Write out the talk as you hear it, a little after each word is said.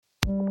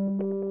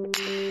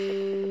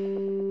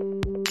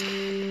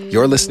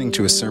You're listening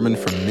to a sermon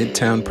from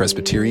Midtown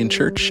Presbyterian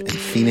Church in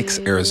Phoenix,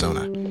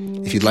 Arizona.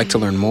 If you'd like to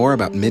learn more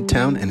about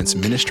Midtown and its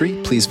ministry,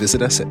 please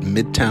visit us at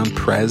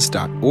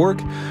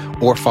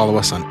midtownpres.org or follow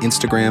us on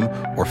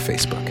Instagram or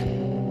Facebook.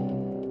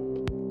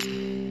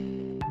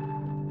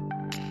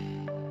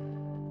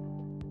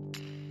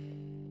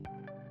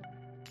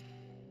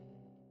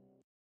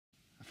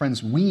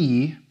 Friends,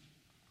 we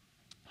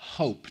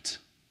hoped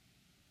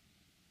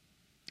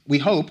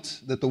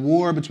that the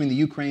war between the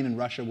Ukraine and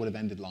Russia would have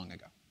ended long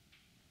ago.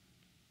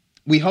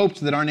 We hoped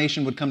that our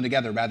nation would come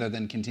together rather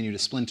than continue to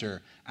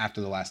splinter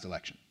after the last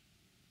election.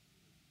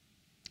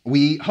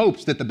 We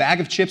hoped that the bag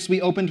of chips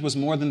we opened was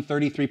more than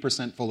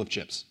 33% full of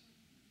chips.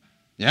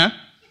 Yeah?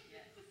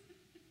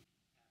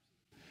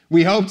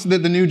 We hoped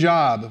that the new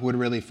job would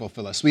really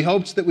fulfill us. We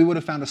hoped that we would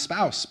have found a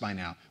spouse by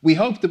now. We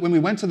hoped that when we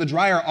went to the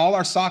dryer, all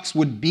our socks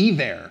would be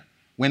there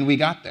when we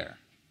got there.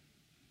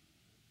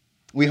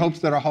 We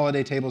hoped that our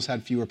holiday tables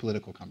had fewer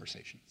political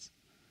conversations,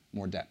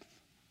 more depth.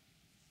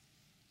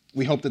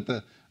 We hoped that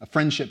the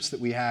friendships that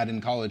we had in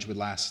college would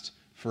last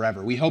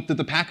forever. We hoped that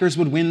the Packers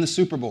would win the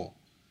Super Bowl.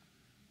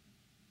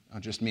 Oh,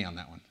 just me on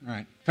that one. All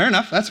right. Fair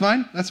enough. That's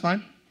fine. That's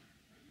fine.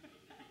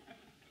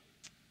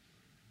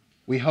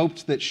 We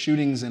hoped that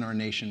shootings in our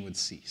nation would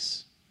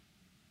cease.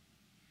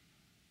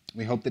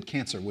 We hoped that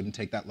cancer wouldn't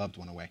take that loved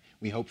one away.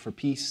 We hoped for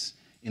peace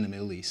in the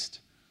Middle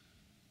East.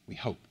 We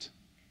hoped.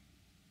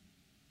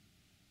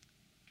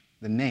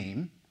 The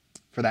name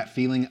for that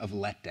feeling of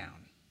letdown,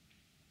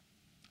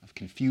 of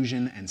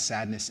confusion and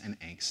sadness and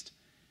angst,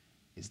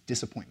 is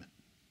disappointment.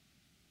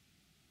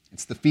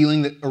 It's the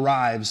feeling that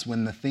arrives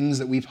when the things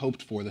that we've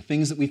hoped for, the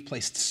things that we've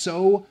placed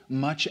so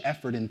much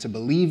effort into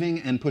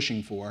believing and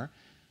pushing for,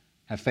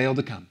 have failed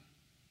to come,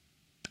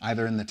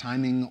 either in the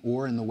timing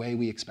or in the way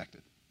we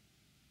expected.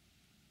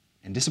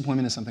 And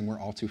disappointment is something we're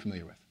all too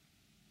familiar with.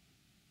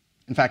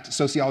 In fact,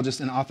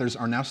 sociologists and authors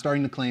are now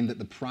starting to claim that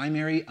the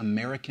primary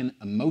American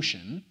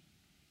emotion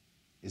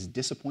is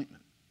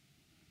disappointment.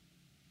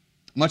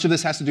 Much of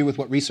this has to do with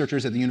what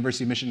researchers at the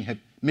University of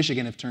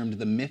Michigan have termed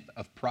the myth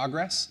of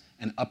progress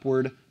and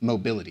upward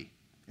mobility.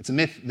 It's a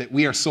myth that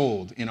we are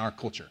sold in our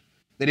culture,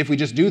 that if we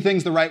just do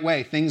things the right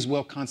way, things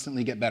will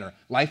constantly get better.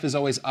 Life is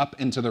always up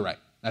and to the right.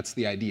 That's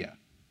the idea.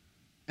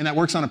 And that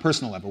works on a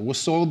personal level. We're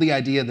sold the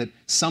idea that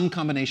some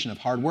combination of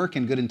hard work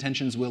and good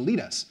intentions will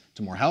lead us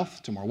to more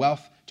health, to more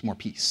wealth, to more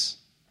peace.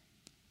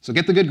 So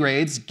get the good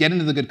grades, get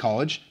into the good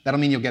college. That'll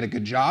mean you'll get a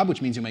good job,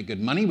 which means you'll make good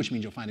money, which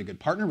means you'll find a good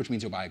partner, which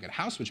means you'll buy a good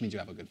house, which means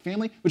you'll have a good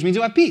family, which means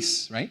you'll have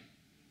peace, right?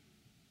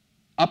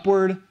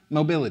 Upward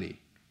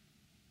mobility.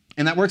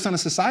 And that works on a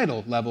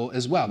societal level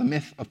as well, the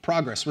myth of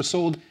progress. We're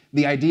sold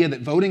the idea that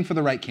voting for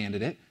the right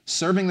candidate,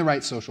 serving the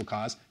right social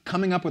cause,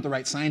 coming up with the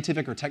right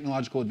scientific or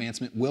technological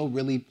advancement will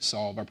really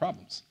solve our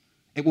problems.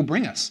 It will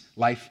bring us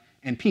life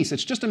and peace.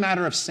 It's just a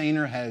matter of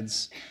saner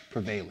heads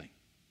prevailing.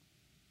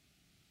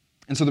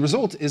 And so the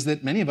result is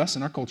that many of us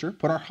in our culture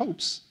put our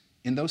hopes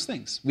in those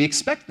things. We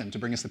expect them to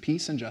bring us the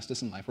peace and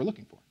justice and life we're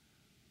looking for.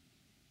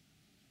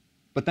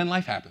 But then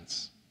life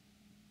happens.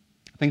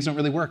 Things don't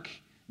really work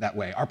that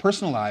way. Our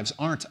personal lives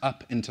aren't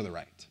up and to the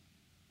right.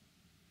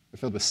 They're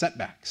filled with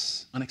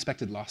setbacks,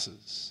 unexpected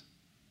losses.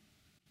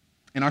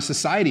 In our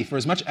society, for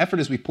as much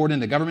effort as we've poured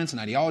into governments and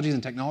ideologies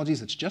and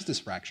technologies, it's just as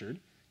fractured,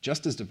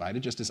 just as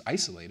divided, just as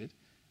isolated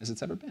as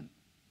it's ever been.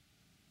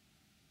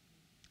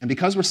 And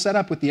because we're set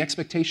up with the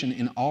expectation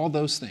in all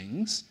those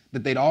things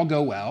that they'd all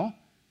go well,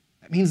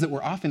 that means that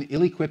we're often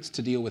ill-equipped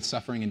to deal with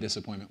suffering and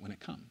disappointment when it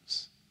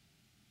comes.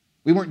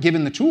 We weren't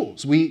given the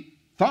tools. We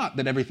thought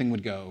that everything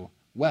would go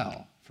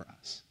well for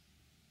us.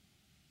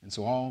 And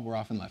so all we're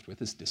often left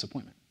with is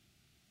disappointment.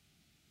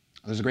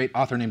 There's a great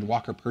author named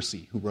Walker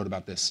Percy who wrote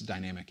about this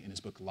dynamic in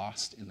his book,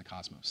 Lost in the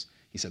Cosmos.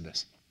 He said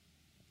this: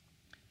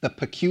 "The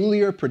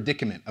peculiar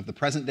predicament of the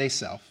present-day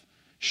self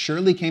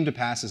surely came to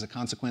pass as a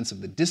consequence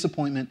of the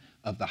disappointment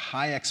of the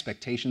high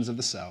expectations of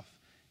the self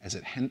as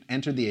it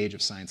entered the age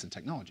of science and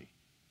technology.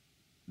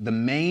 The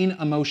main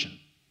emotion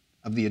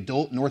of the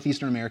adult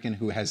Northeastern American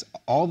who has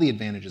all the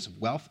advantages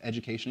of wealth,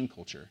 education, and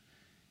culture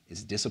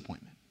is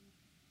disappointment."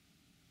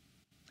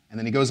 And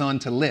then he goes on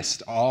to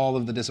list all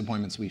of the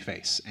disappointments we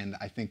face, and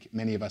I think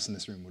many of us in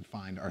this room would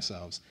find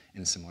ourselves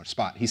in a similar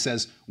spot. He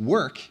says,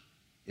 work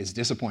is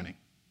disappointing.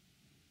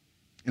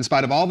 In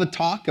spite of all the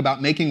talk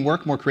about making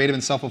work more creative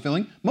and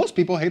self-fulfilling, most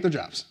people hate their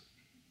jobs.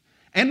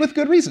 And with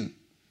good reason.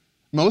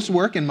 Most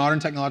work in modern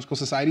technological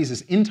societies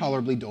is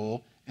intolerably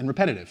dull and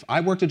repetitive.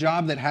 I worked a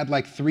job that had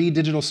like 3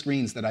 digital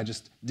screens that I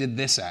just did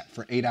this at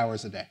for 8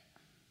 hours a day.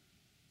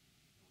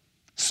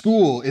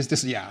 School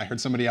is yeah, I heard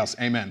somebody else,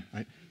 amen,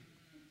 right?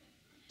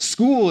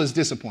 School is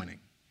disappointing.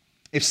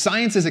 If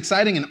science is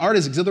exciting and art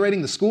is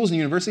exhilarating, the schools and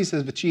universities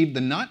have achieved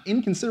the not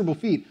inconsiderable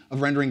feat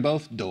of rendering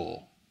both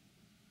dull.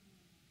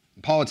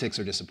 Politics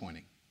are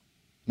disappointing.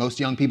 Most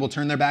young people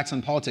turn their backs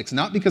on politics,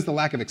 not because of the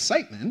lack of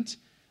excitement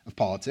of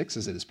politics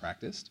as it is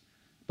practiced,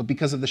 but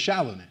because of the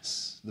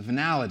shallowness, the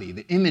venality,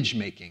 the image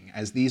making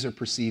as these are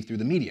perceived through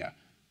the media,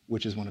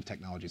 which is one of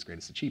technology's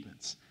greatest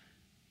achievements.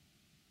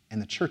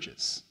 And the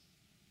churches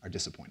are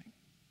disappointing.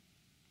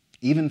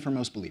 even for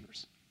most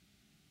believers.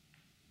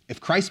 If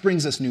Christ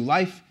brings us new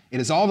life, it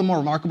is all the more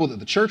remarkable that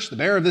the church, the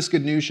bearer of this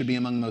good news, should be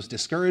among the most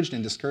discouraged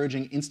and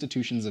discouraging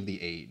institutions of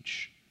the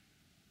age.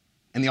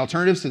 And the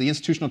alternatives to the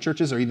institutional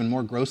churches are even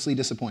more grossly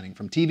disappointing,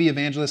 from TV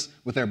evangelists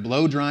with their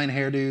blow-drying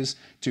hairdos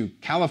to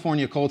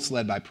California cults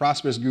led by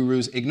prosperous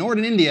gurus ignored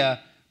in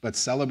India but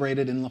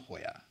celebrated in La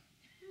Jolla.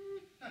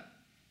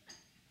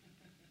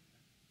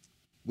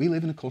 We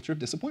live in a culture of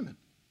disappointment.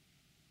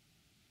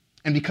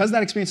 And because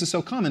that experience is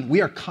so common,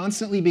 we are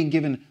constantly being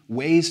given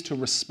ways to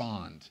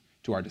respond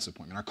to our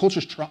disappointment. Our culture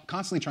is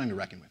constantly trying to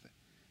reckon with it.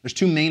 There's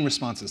two main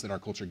responses that our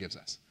culture gives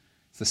us.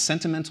 It's the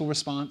sentimental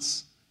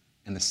response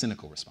and the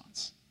cynical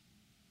response.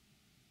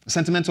 The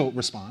sentimental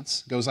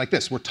response goes like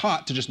this. We're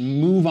taught to just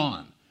move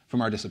on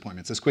from our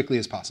disappointments as quickly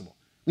as possible.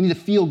 We need to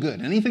feel good.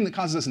 And anything that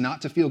causes us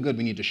not to feel good,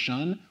 we need to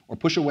shun or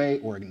push away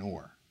or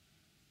ignore.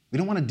 We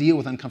don't want to deal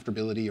with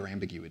uncomfortability or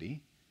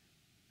ambiguity.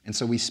 And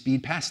so we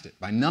speed past it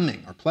by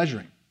numbing or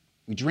pleasuring.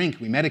 We drink,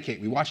 we medicate,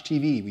 we watch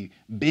TV, we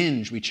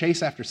binge, we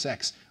chase after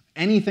sex,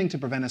 anything to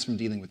prevent us from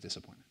dealing with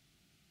disappointment.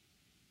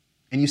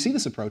 And you see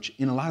this approach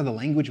in a lot of the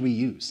language we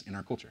use in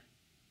our culture.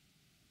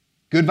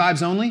 Good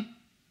vibes only?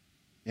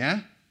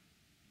 Yeah?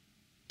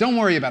 Don't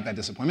worry about that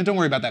disappointment. Don't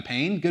worry about that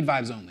pain. Good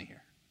vibes only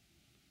here.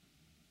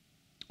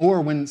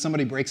 Or when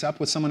somebody breaks up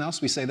with someone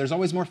else, we say, there's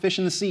always more fish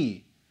in the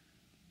sea.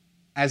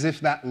 As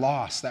if that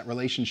loss, that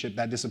relationship,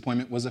 that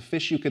disappointment was a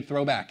fish you could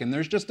throw back, and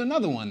there's just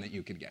another one that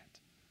you could get.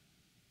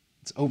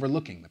 It's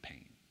overlooking the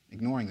pain,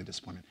 ignoring the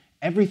disappointment.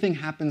 Everything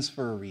happens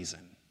for a reason.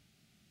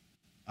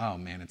 Oh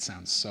man, it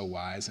sounds so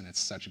wise, and it's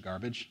such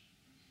garbage.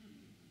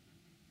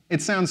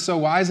 It sounds so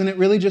wise, and it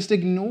really just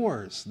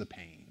ignores the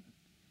pain.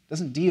 It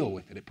doesn't deal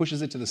with it. It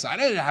pushes it to the side.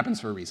 It happens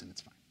for a reason.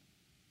 It's fine.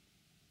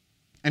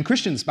 And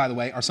Christians, by the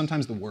way, are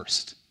sometimes the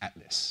worst at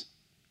this.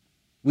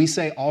 We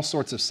say all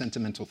sorts of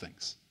sentimental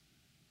things.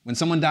 When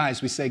someone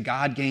dies, we say,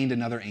 God gained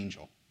another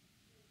angel.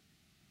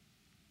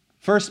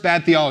 First,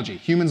 bad theology.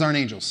 Humans aren't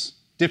angels.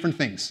 Different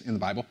things in the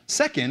Bible.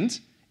 Second,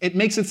 it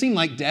makes it seem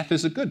like death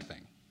is a good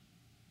thing.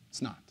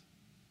 It's not.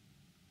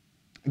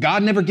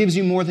 God never gives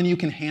you more than you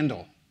can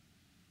handle.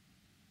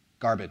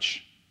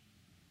 Garbage.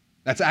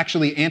 That's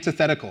actually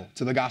antithetical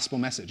to the gospel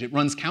message. It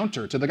runs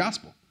counter to the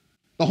gospel.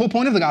 The whole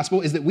point of the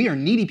gospel is that we are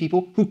needy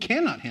people who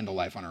cannot handle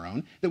life on our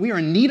own, that we are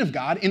in need of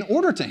God in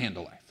order to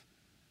handle life.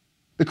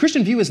 The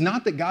Christian view is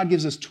not that God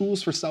gives us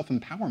tools for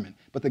self-empowerment,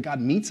 but that God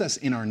meets us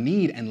in our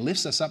need and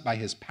lifts us up by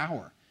his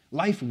power.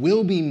 Life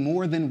will be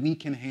more than we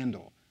can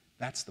handle.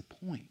 That's the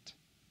point.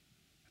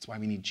 That's why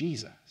we need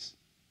Jesus.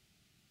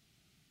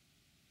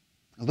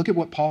 Now look at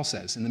what Paul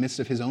says in the midst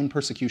of his own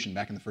persecution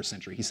back in the first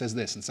century. He says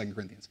this in 2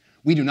 Corinthians.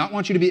 We do not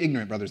want you to be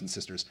ignorant, brothers and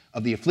sisters,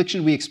 of the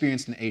affliction we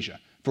experienced in Asia,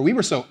 for we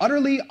were so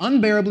utterly,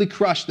 unbearably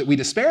crushed that we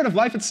despaired of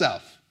life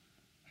itself.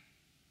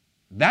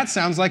 That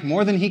sounds like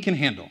more than he can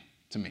handle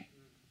to me.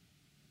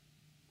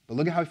 But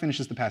look at how he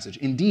finishes the passage.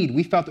 Indeed,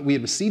 we felt that we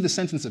had received the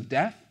sentence of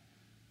death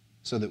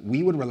so that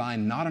we would rely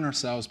not on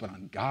ourselves, but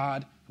on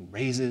God who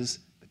raises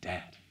the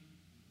dead.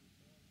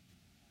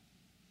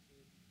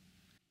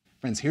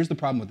 Friends, here's the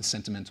problem with the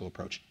sentimental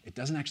approach. It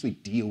doesn't actually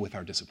deal with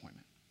our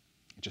disappointment.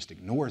 It just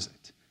ignores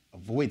it,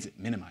 avoids it,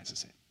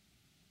 minimizes it.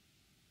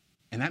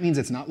 And that means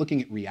it's not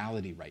looking at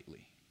reality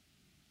rightly.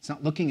 It's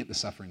not looking at the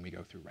suffering we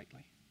go through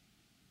rightly.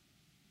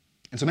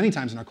 And so many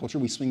times in our culture,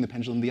 we swing the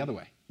pendulum the other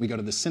way. We go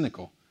to the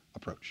cynical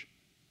approach.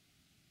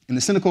 In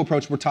the cynical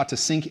approach, we're taught to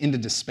sink into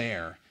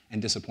despair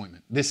and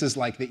disappointment. This is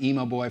like the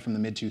emo boy from the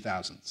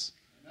mid-2000s.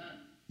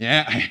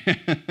 Yeah,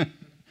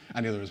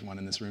 I knew there was one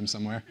in this room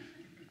somewhere.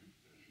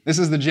 This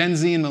is the Gen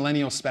Z and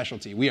millennial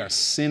specialty. We are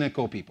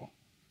cynical people.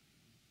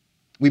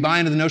 We buy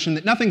into the notion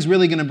that nothing's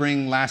really going to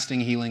bring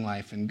lasting healing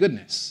life and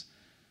goodness.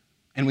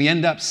 And we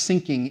end up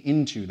sinking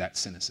into that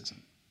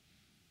cynicism.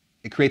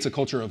 It creates a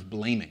culture of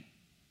blaming.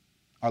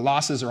 Our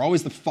losses are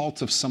always the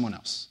fault of someone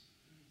else.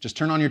 Just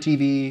turn on your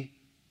TV,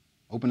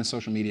 open a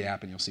social media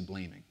app, and you'll see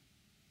blaming.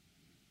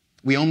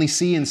 We only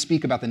see and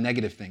speak about the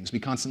negative things. We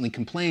constantly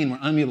complain. We're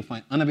unable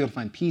to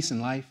find peace in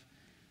life.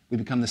 We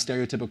become the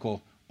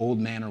stereotypical old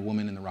man or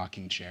woman in the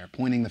rocking chair,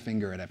 pointing the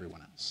finger at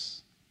everyone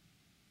else.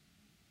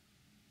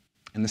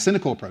 And the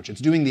cynical approach, it's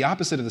doing the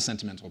opposite of the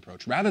sentimental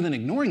approach. Rather than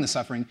ignoring the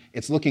suffering,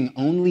 it's looking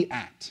only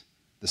at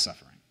the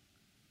suffering.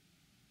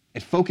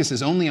 It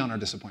focuses only on our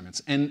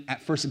disappointments. And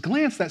at first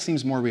glance, that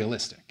seems more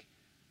realistic.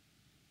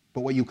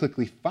 But what you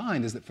quickly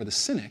find is that for the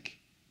cynic,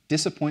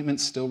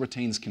 disappointment still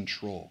retains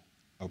control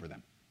over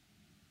them.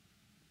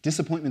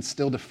 Disappointment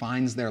still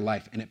defines their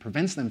life, and it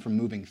prevents them from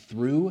moving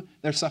through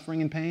their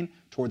suffering and pain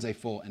towards a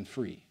full and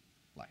free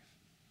life.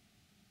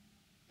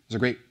 There's a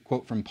great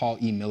quote from Paul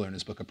E. Miller in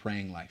his book, A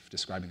Praying Life,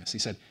 describing this. He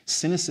said,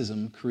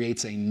 cynicism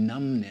creates a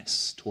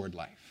numbness toward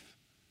life.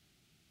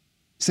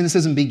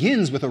 Cynicism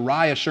begins with a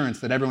wry assurance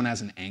that everyone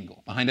has an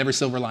angle. Behind every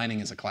silver lining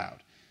is a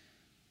cloud.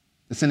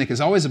 The cynic is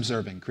always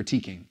observing,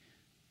 critiquing,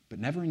 but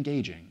never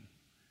engaging,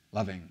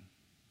 loving,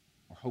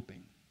 or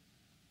hoping.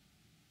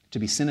 To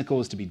be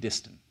cynical is to be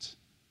distant.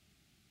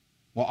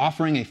 While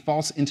offering a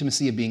false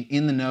intimacy of being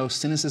in the know,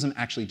 cynicism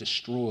actually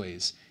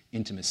destroys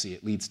intimacy.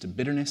 It leads to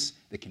bitterness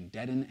that can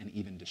deaden and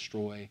even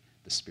destroy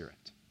the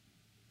spirit.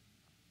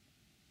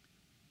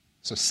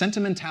 So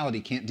sentimentality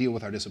can't deal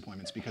with our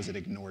disappointments because it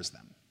ignores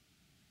them.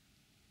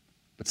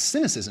 But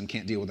cynicism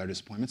can't deal with our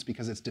disappointments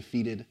because it's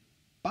defeated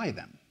by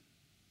them.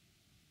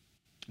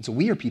 And so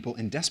we are people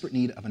in desperate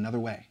need of another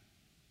way.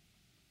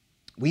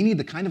 We need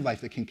the kind of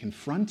life that can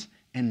confront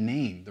and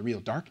name the real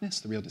darkness,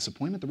 the real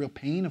disappointment, the real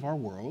pain of our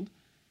world,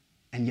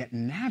 and yet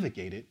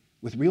navigate it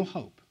with real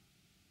hope,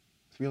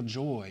 with real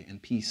joy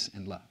and peace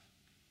and love.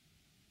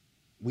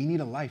 We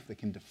need a life that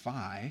can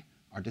defy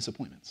our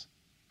disappointments.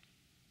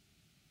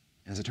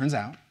 And as it turns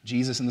out,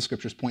 Jesus and the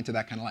scriptures point to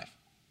that kind of life.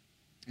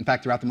 In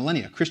fact, throughout the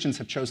millennia, Christians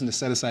have chosen to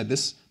set aside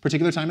this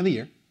particular time of the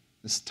year,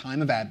 this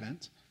time of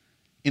Advent,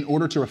 in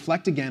order to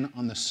reflect again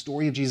on the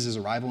story of Jesus'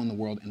 arrival in the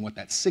world and what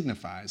that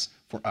signifies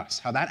for us,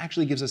 how that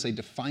actually gives us a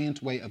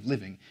defiant way of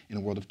living in a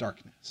world of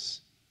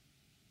darkness.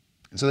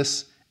 And so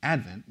this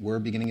Advent, we're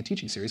beginning a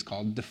teaching series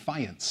called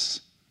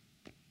Defiance.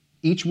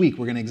 Each week,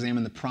 we're going to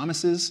examine the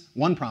promises,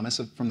 one promise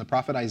from the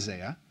prophet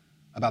Isaiah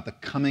about the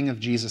coming of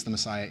Jesus the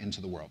Messiah into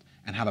the world,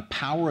 and how the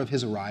power of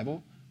his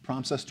arrival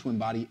prompts us to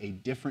embody a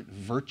different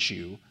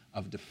virtue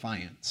of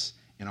defiance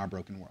in our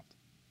broken world.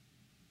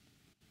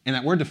 And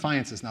that word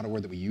defiance is not a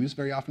word that we use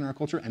very often in our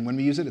culture, and when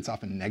we use it, it's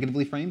often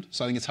negatively framed,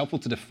 so I think it's helpful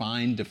to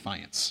define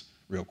defiance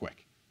real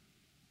quick.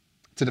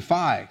 To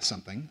defy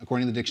something,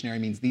 according to the dictionary,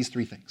 means these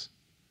three things.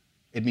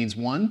 It means,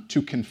 one,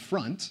 to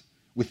confront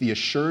with the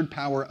assured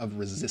power of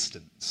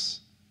resistance,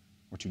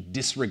 or to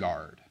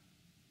disregard.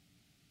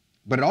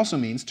 But it also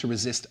means to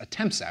resist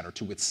attempts at or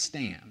to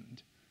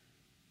withstand.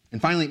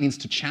 And finally, it means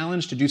to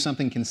challenge to do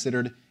something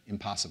considered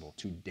impossible,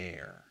 to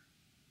dare.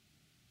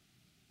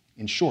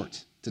 In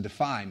short, to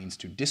defy means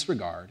to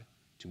disregard,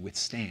 to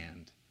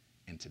withstand,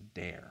 and to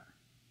dare.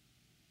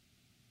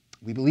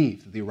 We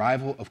believe that the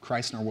arrival of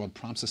Christ in our world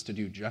prompts us to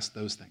do just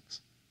those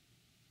things.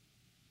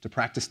 To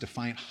practice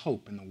defiant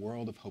hope in the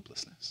world of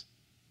hopelessness.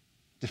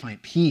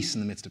 Defiant peace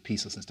in the midst of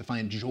peacelessness.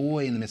 Defiant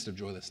joy in the midst of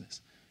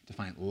joylessness.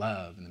 Defiant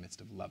love in the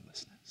midst of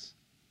lovelessness.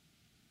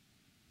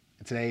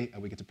 And today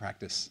we get to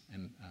practice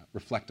and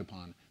reflect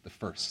upon the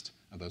first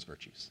of those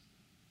virtues,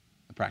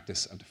 the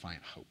practice of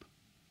defiant hope.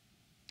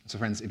 So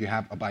friends, if you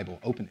have a Bible,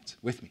 open it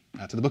with me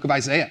to the book of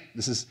Isaiah.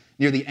 This is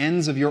near the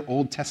ends of your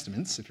Old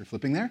Testaments, if you're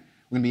flipping there.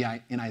 We're going to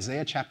be in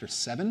Isaiah chapter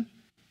 7,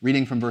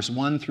 reading from verse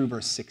 1 through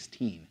verse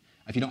 16.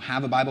 If you don't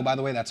have a Bible, by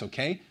the way, that's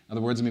okay.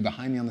 The words will be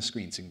behind me on the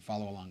screen, so you can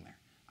follow along there.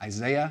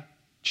 Isaiah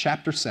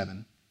chapter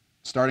 7,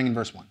 starting in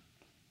verse 1.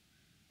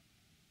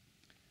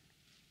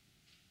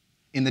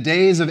 In the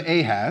days of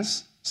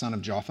Ahaz, son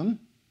of Jotham,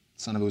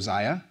 son of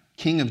Uzziah,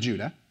 king of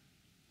Judah,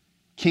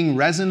 King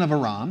Rezin of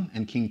Aram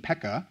and King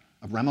Pekah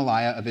of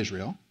Remaliah of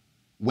Israel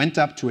went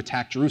up to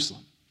attack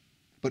Jerusalem,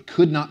 but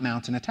could not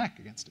mount an attack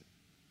against it.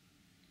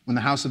 When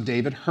the house of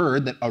David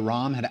heard that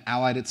Aram had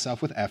allied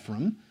itself with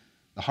Ephraim,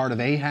 the heart of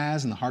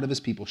Ahaz and the heart of his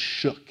people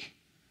shook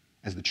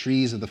as the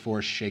trees of the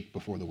forest shake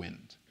before the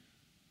wind.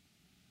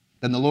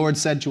 Then the Lord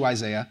said to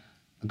Isaiah,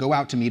 "Go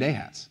out to meet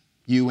Ahaz,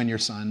 you and your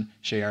son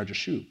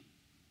Shear-Jashub,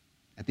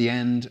 at the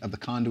end of the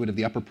conduit of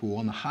the upper pool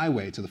on the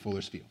highway to the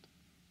fuller's field,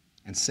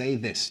 and say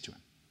this to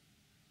him: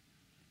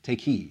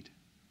 Take heed,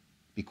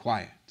 be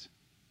quiet,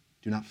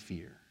 do not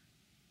fear,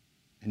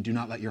 and do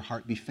not let your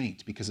heart be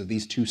faint because of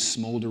these two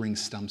smoldering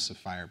stumps of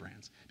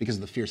firebrands, because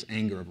of the fierce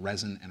anger of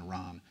Rezin and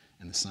Aram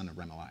and the son of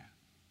Remaliah.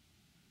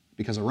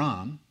 Because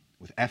Aram,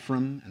 with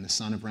Ephraim and the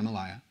son of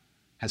Remaliah,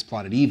 has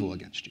plotted evil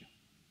against you,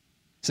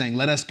 saying,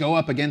 Let us go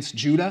up against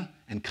Judah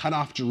and cut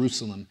off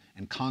Jerusalem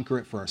and conquer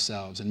it for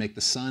ourselves and make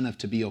the son of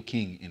Tabeel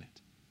king in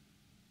it.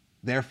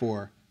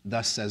 Therefore,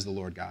 thus says the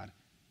Lord God,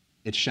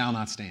 it shall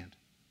not stand,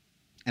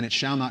 and it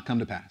shall not come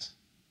to pass.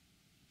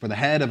 For the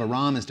head of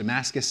Aram is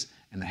Damascus,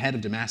 and the head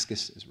of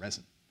Damascus is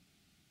Rezin.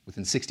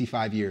 Within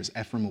 65 years,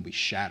 Ephraim will be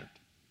shattered,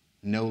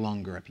 no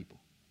longer a people.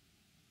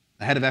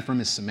 The head of Ephraim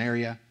is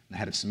Samaria, and the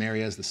head of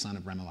Samaria is the son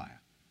of Remaliah.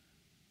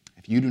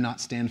 If you do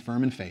not stand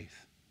firm in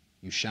faith,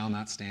 you shall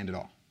not stand at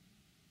all.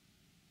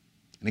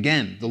 And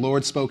again, the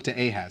Lord spoke to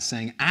Ahaz,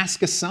 saying,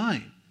 Ask a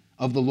sign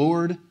of the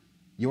Lord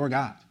your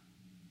God.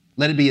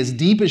 Let it be as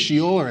deep as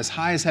Sheol or as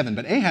high as heaven.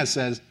 But Ahaz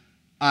says,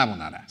 I will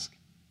not ask.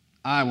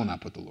 I will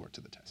not put the Lord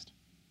to the test.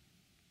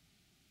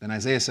 Then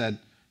Isaiah said,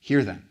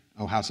 Hear then,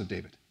 O house of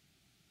David.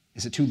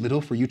 Is it too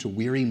little for you to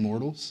weary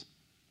mortals,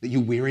 that you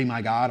weary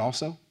my God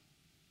also?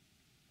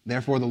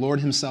 Therefore the Lord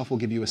himself will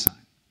give you a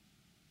sign.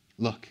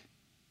 Look,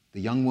 the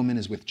young woman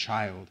is with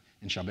child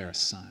and shall bear a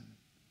son,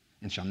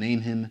 and shall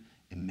name him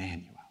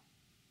Emmanuel.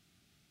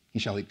 He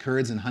shall eat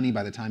curds and honey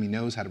by the time he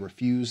knows how to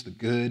refuse the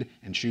good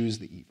and choose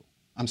the evil.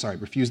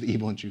 Refuse the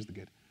evil and choose the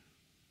good.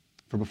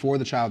 For before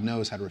the child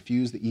knows how to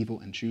refuse the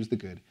evil and choose the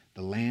good,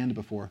 the land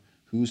before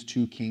whose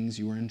two kings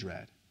you are in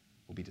dread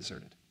will be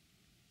deserted.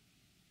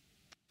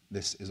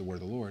 This is the word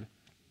of the Lord.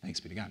 Thanks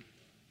be to God.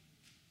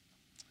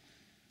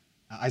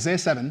 Isaiah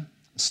 7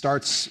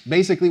 starts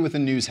basically with a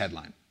news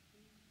headline.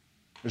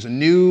 There's a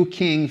new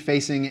king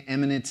facing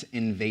imminent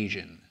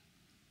invasion.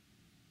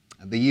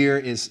 The year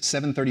is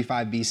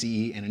 735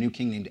 BCE, and a new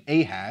king named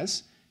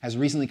Ahaz has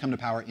recently come to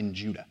power in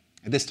Judah.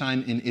 At this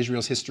time in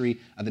Israel's history,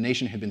 the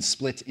nation had been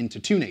split into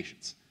two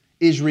nations,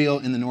 Israel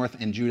in the north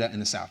and Judah in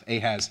the south.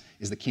 Ahaz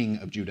is the king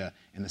of Judah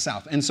in the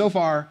south. And so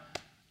far,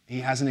 he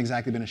hasn't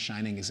exactly been a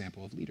shining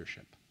example of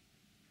leadership.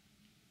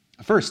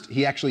 First,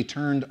 he actually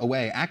turned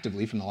away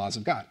actively from the laws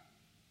of God.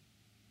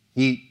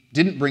 He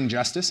didn't bring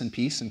justice and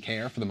peace and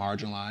care for the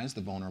marginalized,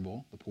 the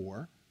vulnerable, the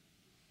poor.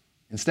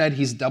 Instead,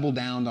 he's doubled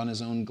down on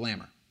his own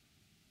glamour,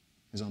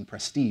 his own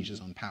prestige,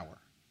 his own power.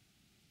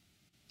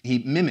 He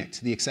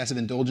mimicked the excessive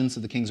indulgence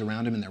of the kings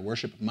around him in their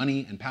worship of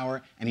money and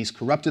power, and he's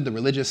corrupted the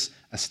religious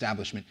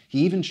establishment.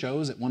 He even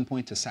chose at one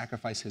point to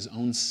sacrifice his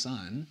own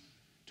son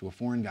to a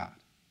foreign god,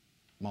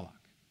 Moloch.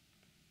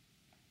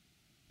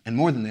 And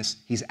more than this,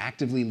 he's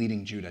actively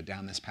leading Judah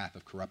down this path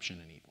of corruption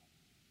and evil.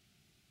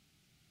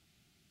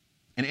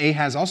 And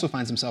Ahaz also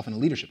finds himself in a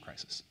leadership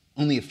crisis.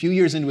 Only a few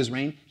years into his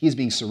reign, he is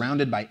being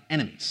surrounded by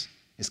enemies.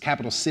 His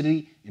capital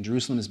city in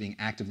Jerusalem is being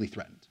actively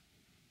threatened.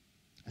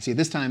 See, at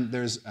this time,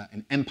 there's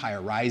an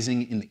empire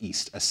rising in the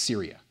east,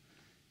 Assyria.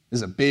 This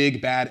is a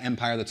big, bad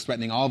empire that's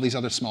threatening all of these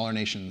other smaller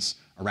nations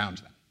around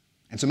them.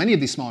 And so many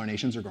of these smaller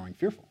nations are growing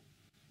fearful.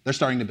 They're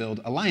starting to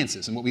build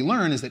alliances. And what we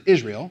learn is that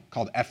Israel,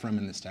 called Ephraim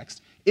in this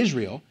text,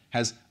 Israel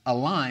has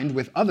aligned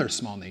with other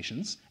small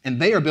nations, and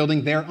they are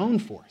building their own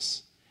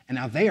force. And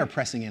now they are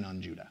pressing in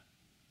on Judah.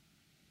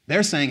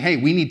 They're saying, hey,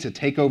 we need to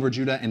take over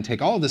Judah and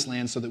take all of this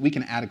land so that we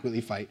can adequately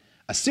fight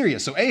Assyria.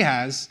 So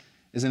Ahaz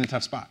is in a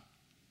tough spot.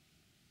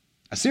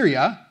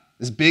 Assyria,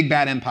 this big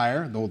bad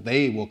empire, though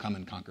they will come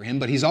and conquer him,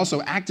 but he's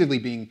also actively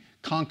being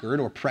conquered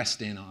or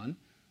pressed in on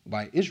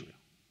by Israel.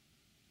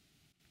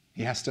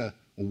 He has to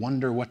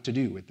wonder what to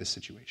do with this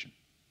situation.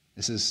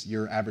 This is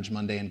your average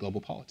Monday in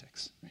global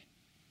politics. Right?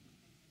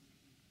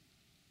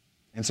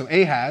 And so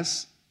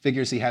Ahaz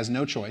figures he has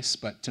no choice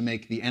but to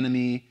make the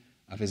enemy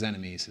of his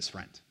enemies his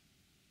friend.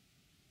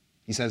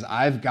 He says,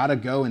 I've got to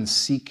go and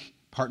seek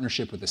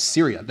partnership with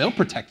Assyria. They'll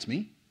protect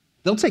me.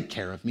 They'll take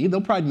care of me. They'll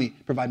provide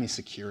me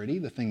security,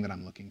 the thing that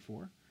I'm looking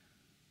for.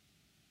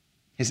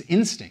 His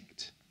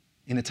instinct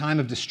in a time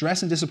of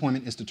distress and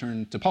disappointment is to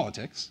turn to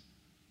politics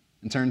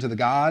and turn to the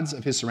gods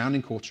of his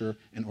surrounding culture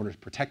in order to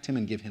protect him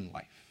and give him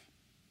life.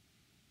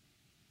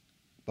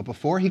 But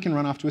before he can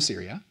run off to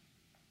Assyria,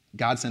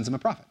 God sends him a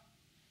prophet,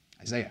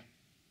 Isaiah.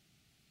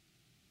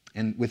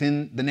 And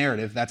within the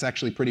narrative, that's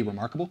actually pretty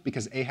remarkable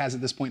because Ahaz at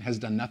this point has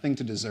done nothing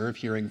to deserve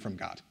hearing from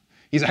God.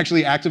 He's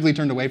actually actively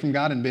turned away from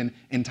God and been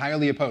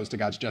entirely opposed to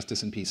God's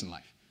justice and peace in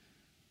life.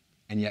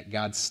 And yet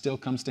God still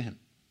comes to him.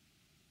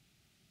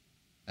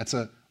 That's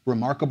a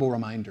remarkable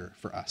reminder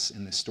for us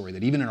in this story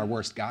that even in our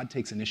worst, God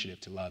takes initiative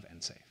to love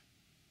and save.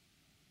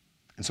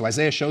 And so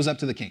Isaiah shows up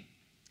to the king.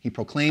 He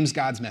proclaims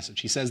God's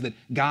message. He says that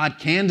God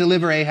can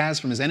deliver Ahaz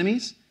from his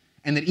enemies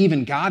and that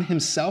even God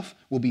himself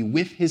will be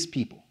with his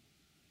people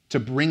to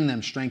bring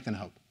them strength and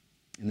hope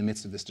in the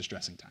midst of this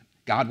distressing time.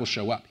 God will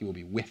show up. He will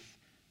be with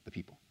the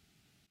people.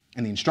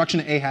 And the instruction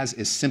to Ahaz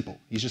is simple.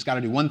 He's just got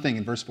to do one thing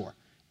in verse 4.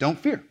 Don't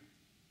fear.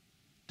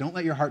 Don't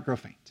let your heart grow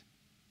faint.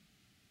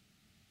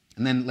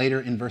 And then later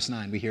in verse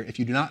 9, we hear, if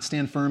you do not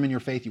stand firm in your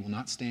faith, you will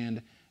not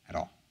stand at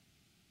all.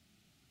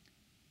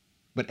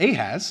 But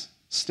Ahaz,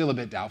 still a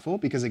bit doubtful,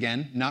 because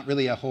again, not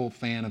really a whole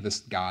fan of this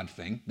God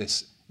thing.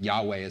 This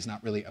Yahweh is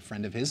not really a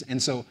friend of his. And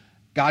so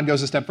God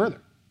goes a step further.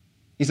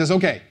 He says,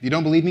 okay, if you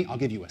don't believe me, I'll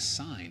give you a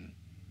sign.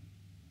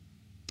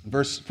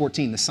 Verse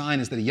 14, the sign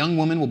is that a young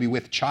woman will be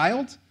with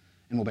child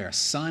and will bear a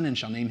son and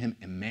shall name him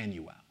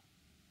Emmanuel.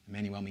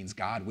 Emmanuel means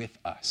God with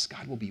us.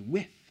 God will be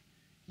with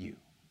you.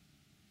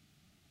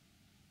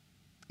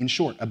 In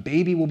short, a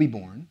baby will be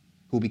born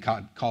who will be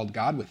called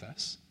God with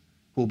us,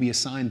 who will be a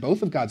sign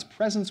both of God's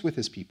presence with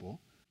his people,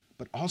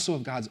 but also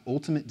of God's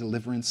ultimate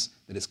deliverance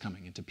that is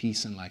coming into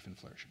peace and life and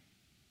flourishing.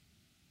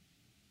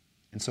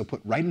 And so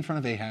put right in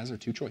front of Ahaz are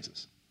two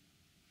choices.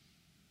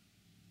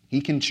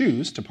 He can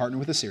choose to partner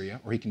with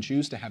Assyria, or he can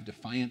choose to have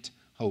defiant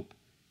hope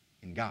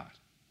in God.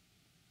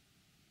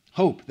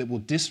 Hope that will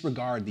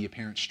disregard the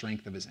apparent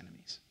strength of his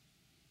enemies.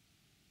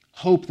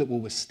 Hope that will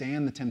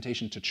withstand the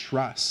temptation to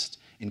trust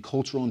in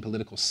cultural and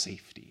political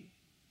safety.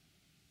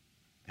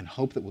 And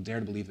hope that will dare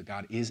to believe that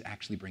God is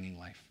actually bringing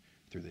life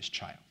through this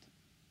child.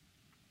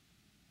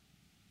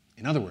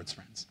 In other words,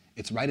 friends,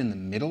 it's right in the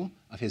middle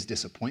of his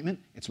disappointment,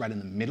 it's right in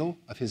the middle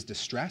of his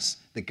distress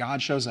that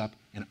God shows up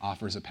and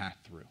offers a path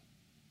through.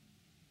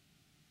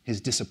 His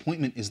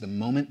disappointment is the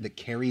moment that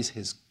carries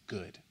his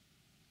good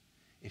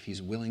if he's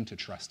willing to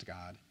trust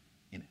God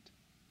in it.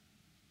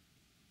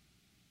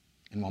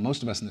 And while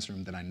most of us in this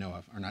room that I know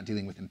of are not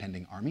dealing with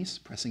impending armies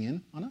pressing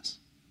in on us,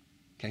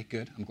 okay,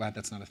 good, I'm glad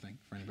that's not a thing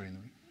for anybody in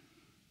the room,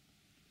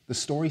 the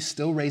story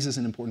still raises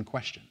an important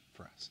question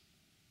for us.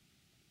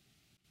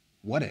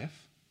 What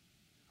if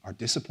our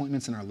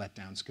disappointments and our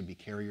letdowns could be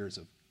carriers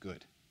of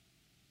good,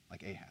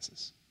 like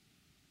Ahaz's?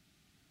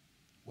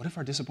 What if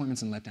our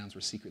disappointments and letdowns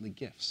were secretly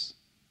gifts?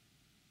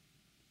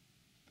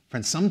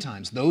 Friends,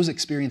 sometimes those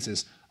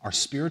experiences are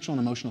spiritual and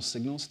emotional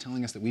signals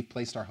telling us that we've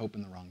placed our hope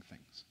in the wrong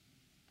things.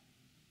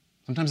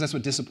 Sometimes that's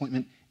what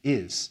disappointment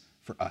is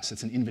for us.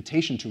 It's an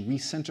invitation to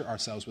recenter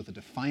ourselves with a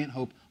defiant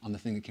hope on the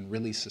thing that can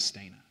really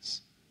sustain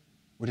us.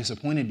 We're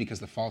disappointed because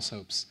the false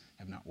hopes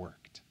have not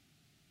worked.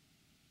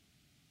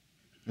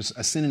 There's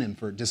a synonym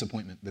for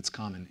disappointment that's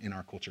common in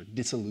our culture: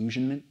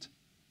 disillusionment.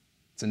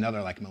 It's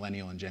another like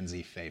millennial and Gen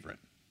Z favorite.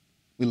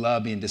 We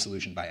love being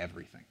disillusioned by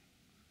everything.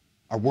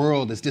 Our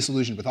world is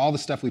disillusioned with all the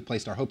stuff we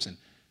placed our hopes in.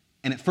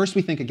 And at first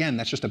we think, again,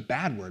 that's just a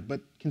bad word,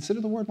 but consider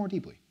the word more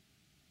deeply.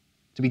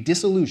 To be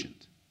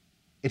disillusioned,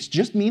 it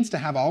just means to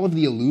have all of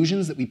the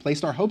illusions that we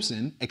placed our hopes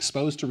in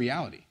exposed to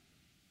reality.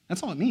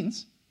 That's all it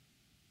means.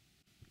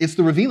 It's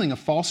the revealing of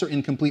false or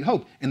incomplete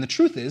hope. And the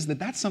truth is that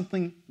that's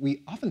something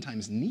we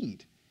oftentimes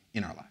need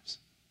in our lives.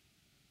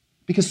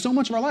 Because so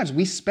much of our lives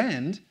we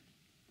spend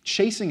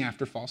chasing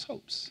after false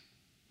hopes,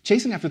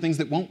 chasing after things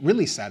that won't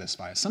really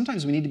satisfy us.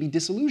 Sometimes we need to be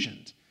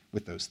disillusioned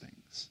with those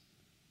things.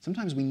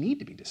 Sometimes we need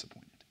to be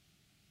disappointed.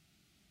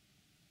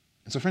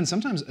 And so, friends,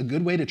 sometimes a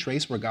good way to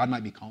trace where God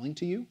might be calling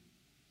to you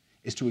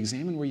is to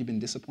examine where you've been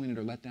disappointed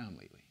or let down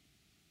lately.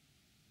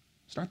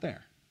 Start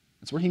there.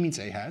 That's where he meets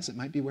Ahaz. It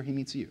might be where he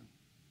meets you.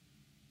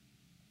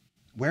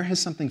 Where has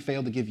something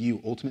failed to give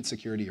you ultimate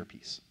security or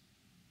peace?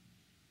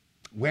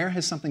 Where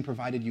has something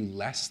provided you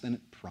less than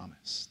it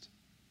promised?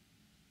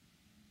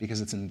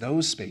 Because it's in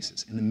those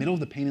spaces, in the middle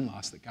of the pain and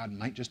loss, that God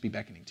might just be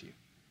beckoning to you,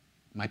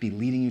 might be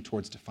leading you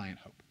towards defiant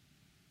hope.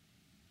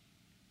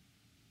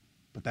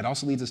 But that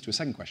also leads us to a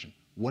second question.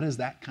 What does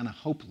that kind of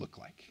hope look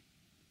like?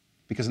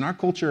 Because in our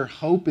culture,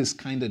 hope is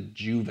kind of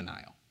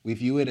juvenile. We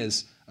view it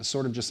as a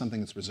sort of just something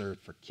that's reserved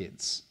for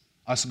kids.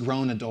 Us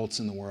grown adults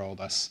in the world,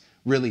 us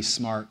really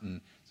smart and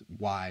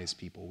wise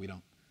people, we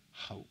don't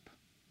hope.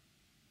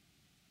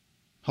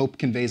 Hope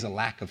conveys a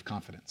lack of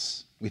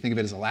confidence. We think of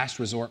it as a last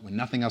resort when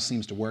nothing else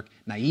seems to work,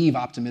 naive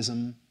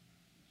optimism.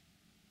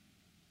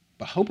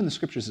 But hope in the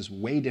scriptures is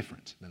way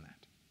different than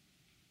that.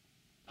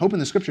 Hope in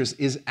the scriptures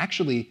is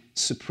actually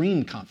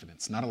supreme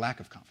confidence, not a lack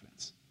of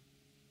confidence.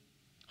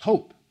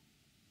 Hope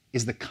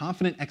is the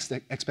confident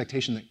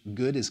expectation that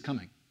good is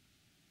coming,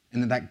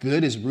 and that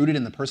good is rooted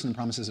in the person and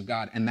promises of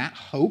God. And that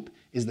hope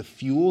is the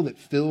fuel that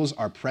fills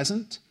our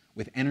present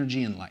with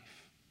energy and life.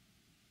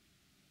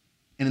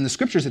 And in the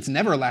scriptures, it's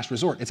never a last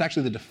resort. It's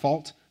actually the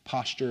default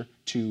posture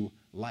to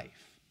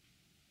life.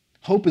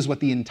 Hope is what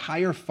the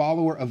entire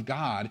follower of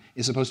God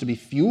is supposed to be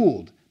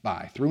fueled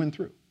by through and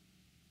through.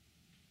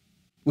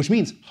 Which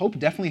means hope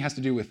definitely has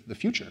to do with the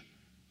future,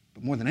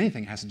 but more than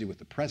anything, it has to do with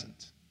the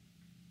present.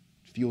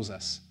 It fuels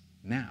us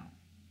now.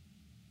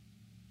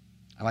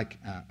 I like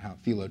how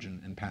theologian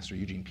and pastor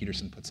Eugene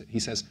Peterson puts it. He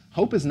says,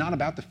 hope is not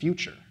about the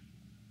future.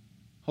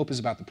 Hope is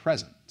about the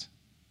present,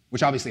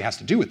 which obviously has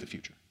to do with the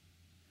future.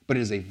 But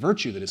it is a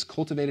virtue that is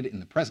cultivated in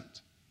the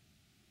present.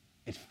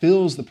 It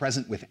fills the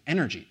present with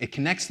energy. It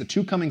connects the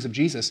two comings of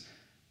Jesus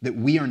that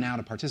we are now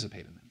to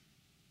participate in them.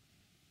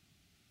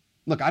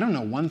 Look, I don't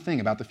know one thing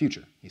about the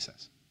future, he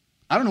says.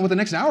 I don't know what the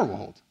next hour will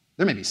hold.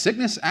 There may be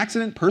sickness,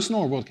 accident,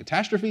 personal or world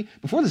catastrophe.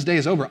 Before this day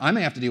is over, I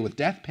may have to deal with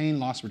death, pain,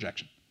 loss,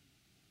 rejection.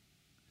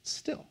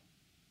 Still,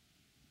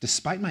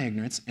 despite my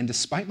ignorance and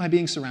despite my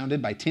being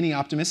surrounded by tinny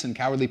optimists and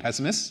cowardly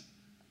pessimists,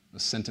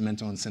 those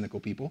sentimental and cynical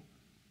people,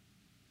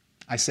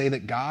 I say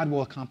that God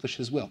will accomplish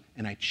his will,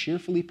 and I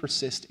cheerfully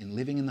persist in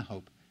living in the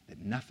hope that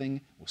nothing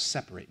will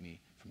separate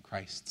me from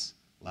Christ's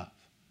love.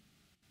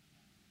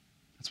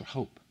 That's what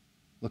hope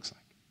looks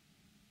like.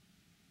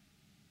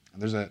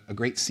 And there's a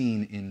great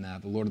scene in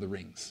The Lord of the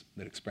Rings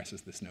that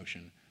expresses this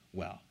notion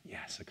well.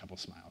 Yes, a couple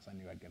smiles. I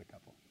knew I'd get a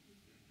couple.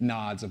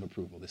 Nods of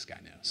approval. This guy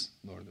knows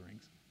Lord of the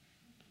Rings.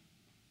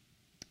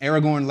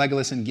 Aragorn,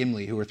 Legolas, and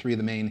Gimli, who are three of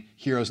the main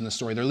heroes in the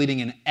story, they're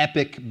leading an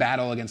epic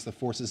battle against the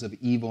forces of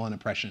evil and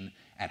oppression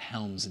at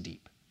Helm's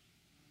Deep.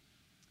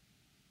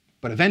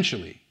 But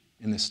eventually,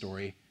 in this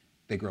story,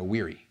 they grow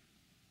weary.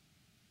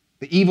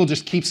 The evil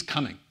just keeps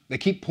coming. They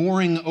keep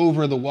pouring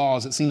over the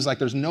walls. It seems like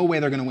there's no way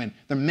they're going to win.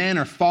 Their men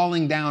are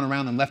falling down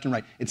around them left and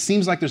right. It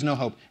seems like there's no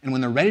hope. And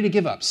when they're ready to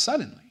give up,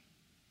 suddenly,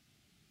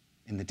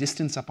 in the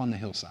distance up on the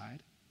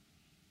hillside,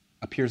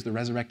 appears the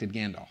resurrected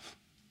Gandalf,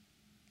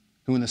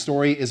 who in the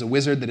story is a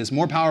wizard that is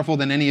more powerful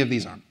than any of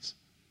these armies.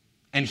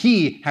 And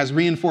he has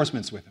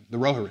reinforcements with him, the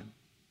Rohirrim.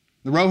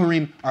 The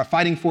Rohirrim are a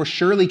fighting force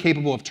surely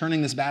capable of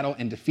turning this battle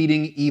and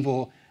defeating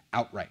evil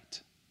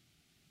outright.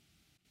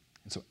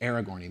 And so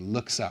Aragorn, he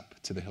looks up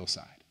to the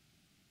hillside.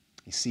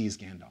 He sees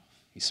Gandalf.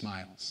 He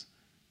smiles.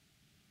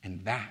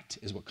 And that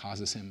is what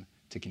causes him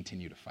to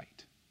continue to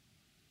fight.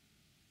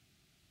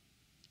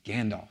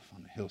 Gandalf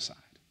on the hillside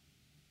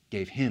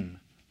gave him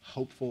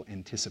hopeful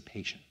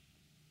anticipation.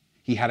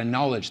 He had a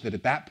knowledge that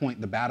at that point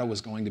the battle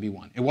was going to be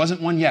won. It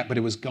wasn't won yet, but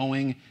it was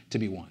going to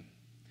be won.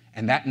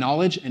 And that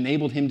knowledge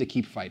enabled him to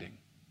keep fighting.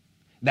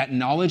 That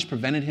knowledge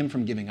prevented him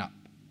from giving up.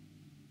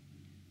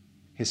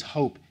 His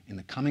hope in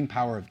the coming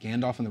power of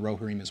Gandalf and the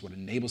Rohirrim is what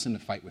enables him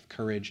to fight with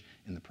courage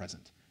in the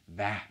present.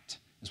 That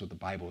is what the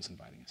Bible is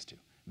inviting us to.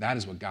 That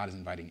is what God is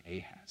inviting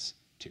Ahaz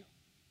to.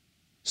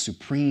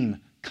 Supreme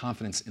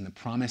confidence in the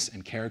promise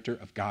and character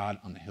of God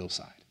on the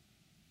hillside,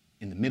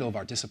 in the middle of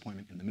our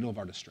disappointment, in the middle of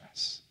our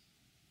distress.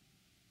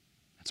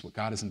 That's what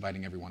God is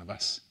inviting every one of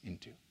us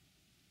into.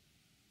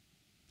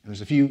 And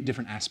there's a few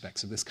different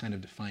aspects of this kind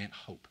of defiant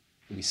hope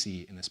that we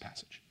see in this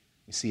passage.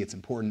 We see its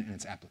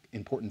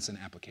importance and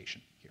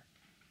application here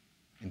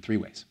in three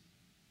ways.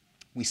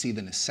 We see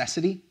the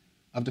necessity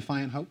of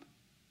defiant hope,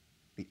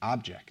 the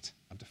object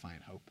of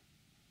defiant hope,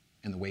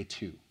 and the way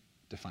to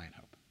defiant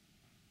hope.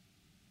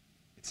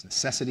 Its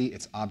necessity,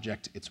 its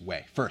object, its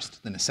way.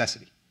 First, the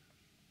necessity.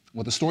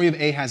 What the story of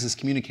Ahaz is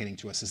communicating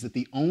to us is that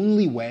the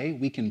only way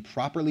we can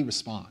properly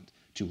respond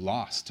to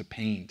loss, to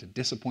pain, to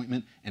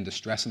disappointment, and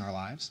distress in our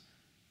lives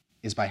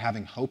is by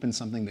having hope in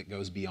something that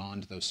goes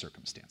beyond those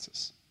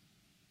circumstances.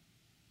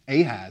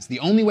 Ahaz, the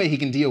only way he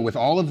can deal with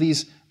all of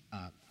these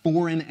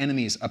foreign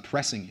enemies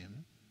oppressing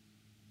him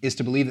is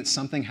to believe that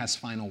something has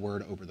final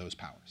word over those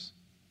powers.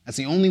 That's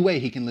the only way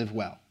he can live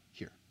well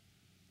here.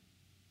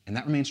 And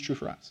that remains true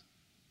for us.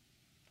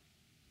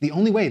 The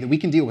only way that we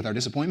can deal with our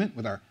disappointment,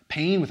 with our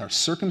pain, with our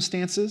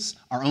circumstances,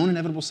 our own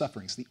inevitable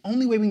sufferings, the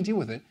only way we can deal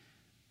with it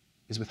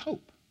is with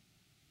hope.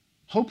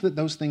 Hope that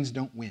those things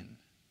don't win.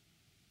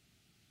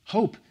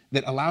 Hope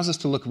that allows us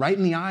to look right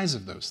in the eyes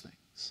of those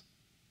things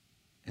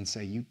and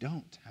say, you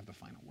don't have the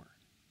final word.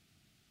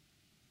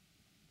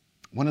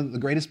 One of the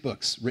greatest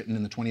books written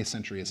in the 20th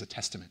century is a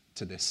testament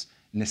to this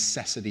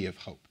necessity of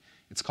hope.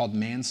 It's called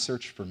Man's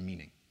Search for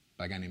Meaning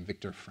by a guy named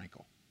Viktor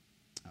Frankl.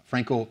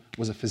 Frankl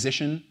was a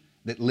physician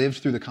that lived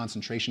through the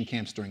concentration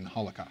camps during the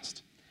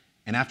Holocaust.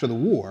 And after the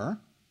war,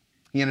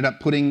 he ended up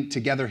putting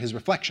together his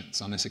reflections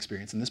on this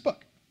experience in this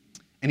book.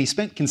 And he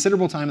spent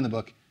considerable time in the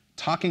book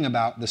talking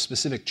about the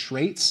specific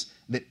traits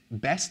that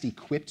best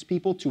equipped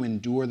people to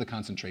endure the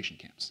concentration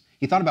camps.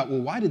 He thought about,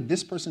 well, why did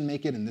this person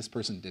make it and this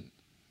person didn't?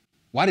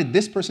 Why did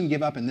this person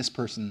give up and this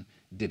person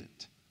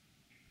didn't?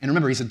 And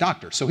remember, he's a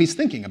doctor, so he's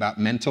thinking about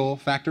mental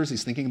factors,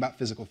 he's thinking about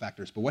physical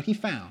factors. But what he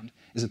found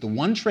is that the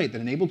one trait that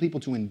enabled people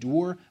to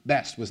endure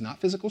best was not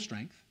physical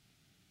strength,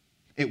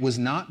 it was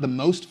not the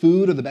most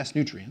food or the best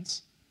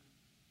nutrients,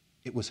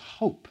 it was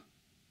hope.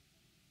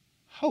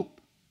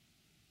 Hope.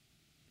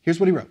 Here's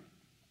what he wrote.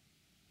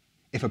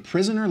 If a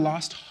prisoner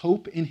lost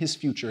hope in his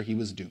future, he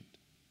was doomed.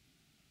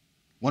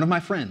 One of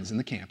my friends in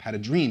the camp had a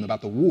dream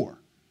about the war,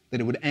 that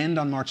it would end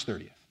on March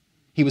 30th.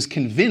 He was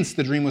convinced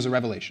the dream was a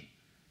revelation.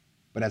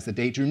 But as the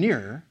date drew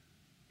nearer,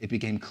 it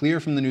became clear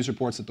from the news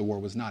reports that the war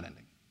was not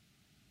ending.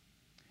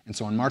 And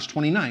so on March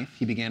 29th,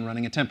 he began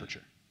running a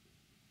temperature.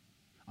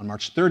 On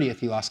March 30th,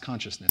 he lost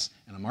consciousness,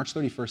 and on March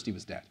 31st, he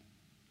was dead.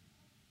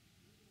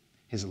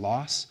 His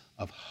loss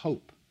of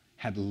hope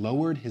had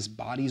lowered his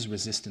body's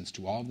resistance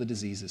to all of the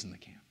diseases in the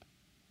camp.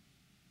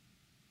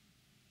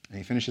 And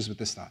he finishes with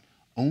this thought.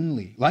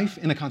 Only life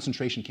in a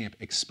concentration camp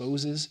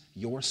exposes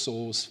your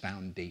soul's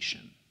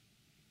foundation.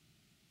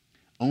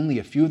 Only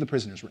a few of the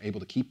prisoners were able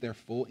to keep their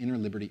full inner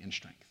liberty and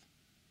strength.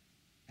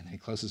 And then he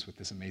closes with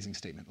this amazing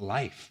statement.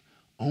 Life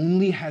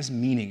only has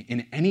meaning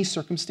in any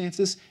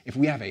circumstances if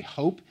we have a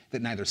hope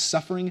that neither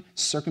suffering,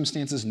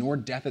 circumstances, nor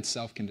death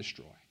itself can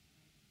destroy.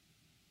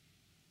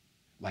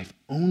 Life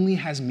only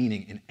has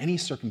meaning in any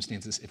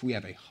circumstances if we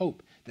have a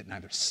hope that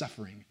neither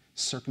suffering,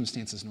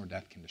 circumstances, nor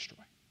death can destroy.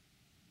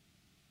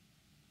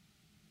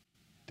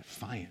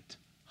 Defiant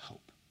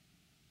hope.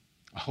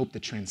 A hope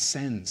that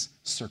transcends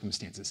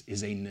circumstances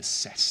is a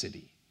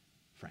necessity,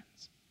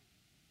 friends.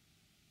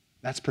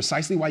 That's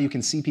precisely why you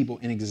can see people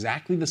in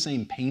exactly the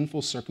same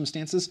painful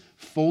circumstances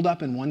fold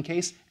up in one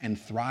case and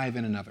thrive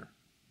in another.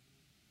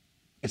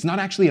 It's not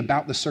actually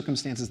about the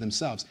circumstances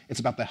themselves.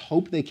 It's about the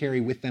hope they carry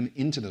with them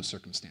into those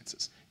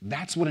circumstances.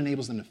 That's what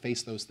enables them to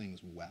face those things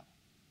well.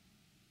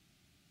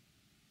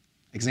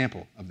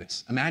 Example of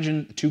this.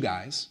 Imagine two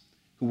guys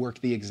who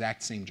work the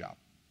exact same job.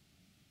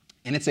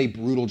 And it's a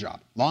brutal job.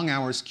 Long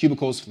hours,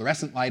 cubicles,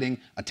 fluorescent lighting,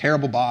 a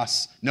terrible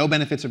boss, no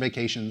benefits or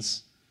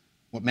vacations,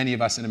 what many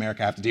of us in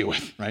America have to deal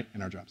with, right,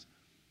 in our jobs.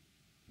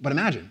 But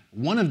imagine,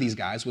 one of these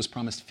guys was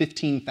promised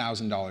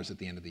 $15,000 at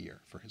the end of the year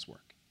for his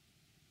work.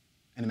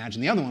 And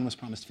imagine the other one was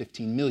promised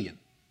 $15 million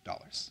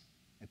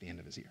at the end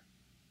of his year.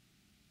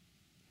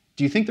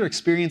 Do you think their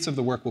experience of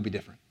the work will be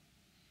different?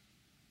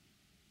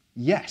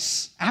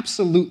 Yes,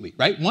 absolutely,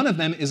 right? One of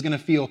them is going to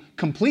feel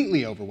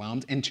completely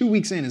overwhelmed, and 2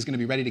 weeks in is going to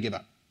be ready to give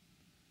up.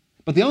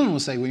 But the other one will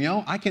say, well, you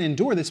know, I can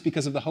endure this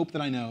because of the hope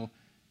that I know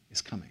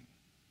is coming.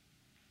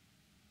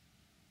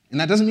 And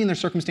that doesn't mean their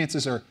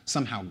circumstances are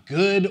somehow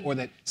good or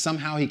that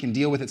somehow he can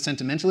deal with it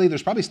sentimentally.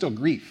 There's probably still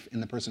grief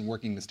in the person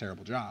working this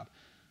terrible job.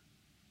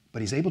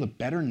 But he's able to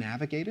better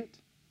navigate it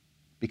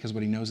because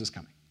what he knows is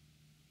coming.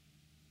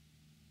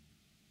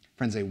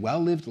 Friends, a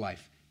well-lived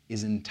life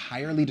is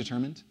entirely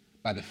determined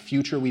by the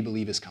future we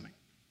believe is coming.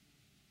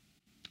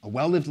 A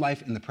well-lived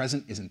life in the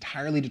present is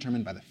entirely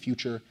determined by the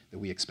future that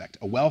we expect.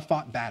 A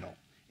well-fought battle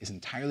is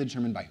entirely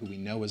determined by who we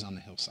know is on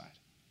the hillside.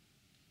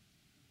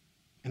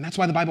 And that's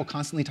why the Bible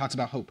constantly talks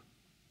about hope.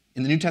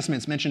 In the New Testament,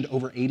 it's mentioned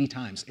over 80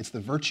 times. It's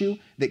the virtue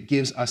that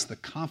gives us the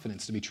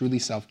confidence to be truly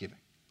self-giving,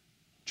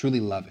 truly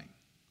loving.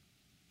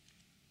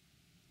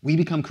 We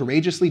become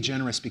courageously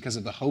generous because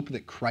of the hope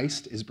that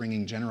Christ is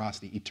bringing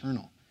generosity,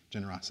 eternal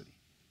generosity.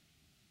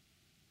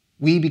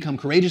 We become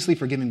courageously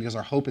forgiving because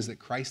our hope is that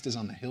Christ is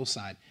on the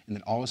hillside and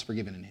that all is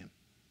forgiven in him.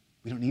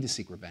 We don't need to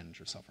seek revenge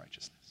or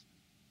self-righteousness.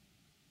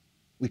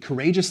 We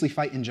courageously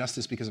fight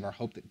injustice because of our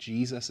hope that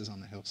Jesus is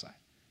on the hillside,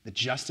 that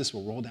justice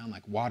will roll down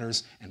like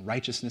waters and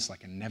righteousness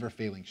like a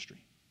never-failing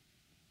stream.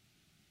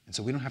 And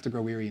so we don't have to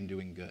grow weary in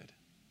doing good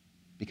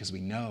because we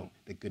know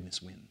that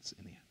goodness wins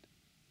in the end.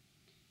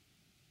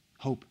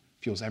 Hope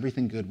fuels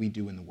everything good we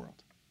do in the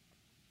world.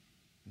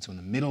 And so in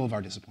the middle of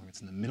our disappointments,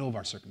 in the middle of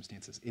our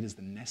circumstances, it is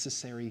the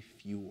necessary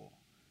fuel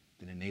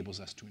that enables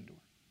us to endure.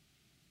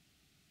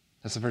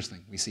 That's the first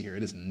thing we see here.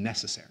 It is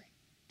necessary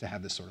to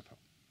have this sort of hope.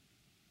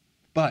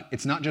 But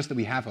it's not just that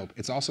we have hope.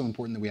 It's also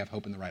important that we have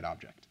hope in the right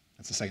object.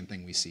 That's the second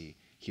thing we see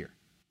here.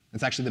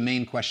 That's actually the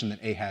main question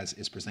that Ahaz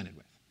is presented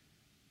with.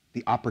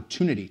 The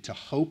opportunity to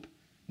hope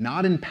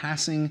not in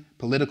passing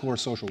political or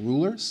social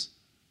rulers,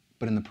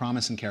 but in the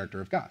promise and character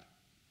of God.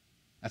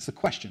 That's the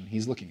question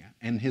he's looking at.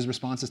 And his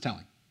response is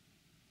telling.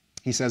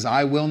 He says,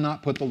 I will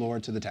not put the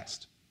Lord to the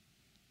test.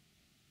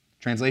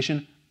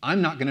 Translation,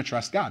 I'm not going to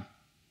trust God.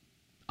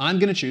 I'm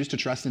going to choose to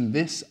trust in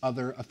this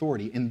other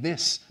authority, in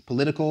this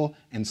political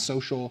and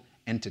social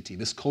entity,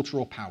 this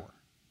cultural power.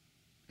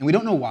 And we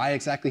don't know why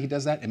exactly he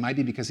does that. It might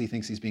be because he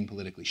thinks he's being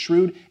politically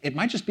shrewd. It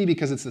might just be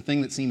because it's the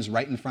thing that seems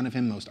right in front of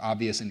him, most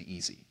obvious and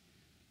easy.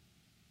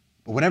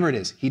 But whatever it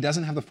is, he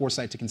doesn't have the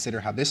foresight to consider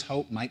how this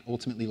hope might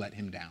ultimately let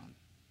him down,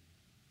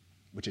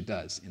 which it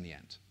does in the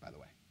end, by the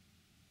way.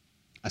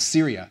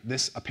 Assyria,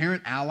 this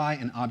apparent ally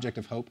and object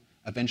of hope,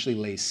 eventually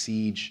lays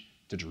siege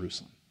to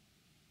Jerusalem,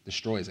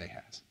 destroys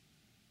Ahaz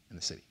and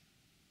the city.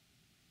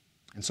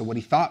 And so what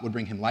he thought would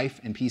bring him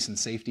life and peace and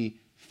safety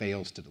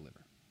fails to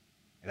deliver.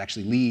 It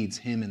actually leads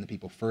him and the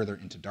people further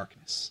into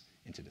darkness,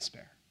 into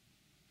despair.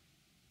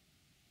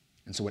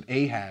 And so what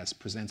Ahaz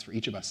presents for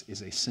each of us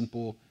is a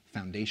simple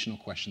foundational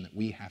question that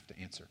we have to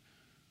answer.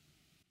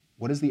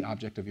 What is the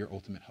object of your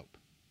ultimate hope?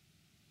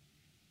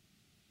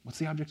 What's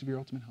the object of your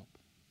ultimate hope?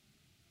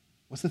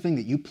 What's the thing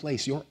that you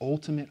place your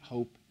ultimate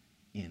hope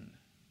in?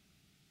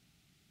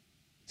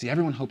 See,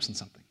 everyone hopes in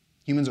something.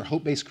 Humans are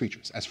hope-based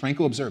creatures. As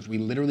Frankel observed, we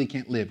literally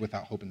can't live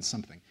without hope in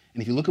something.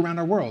 And if you look around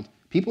our world,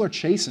 people are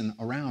chasing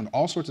around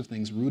all sorts of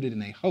things rooted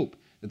in a hope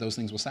that those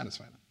things will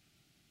satisfy them.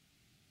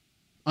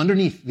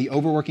 Underneath the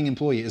overworking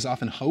employee is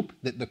often hope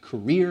that the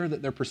career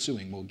that they're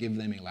pursuing will give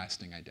them a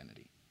lasting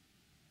identity.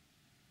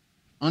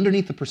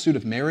 Underneath the pursuit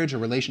of marriage or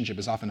relationship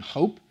is often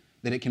hope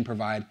that it can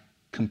provide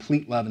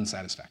complete love and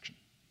satisfaction.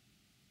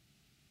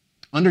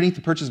 Underneath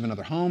the purchase of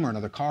another home or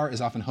another car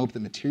is often hope that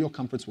material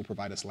comforts will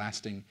provide us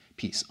lasting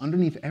peace.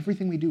 Underneath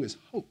everything we do is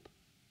hope.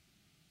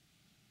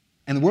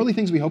 And the worldly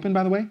things we hope in,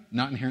 by the way,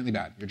 not inherently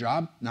bad. Your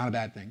job, not a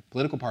bad thing.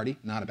 Political party,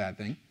 not a bad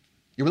thing.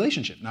 Your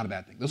relationship, not a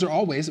bad thing. Those are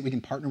all ways that we can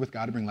partner with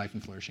God to bring life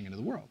and flourishing into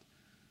the world.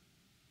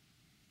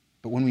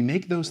 But when we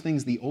make those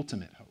things the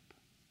ultimate hope,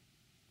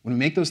 when we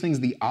make those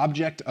things the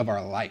object of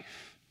our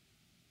life,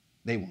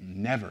 they will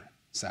never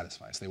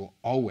satisfy us. They will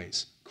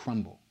always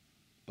crumble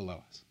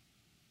below us.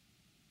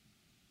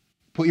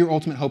 Put your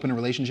ultimate hope in a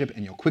relationship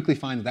and you'll quickly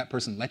find that that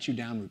person lets you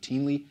down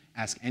routinely.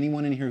 Ask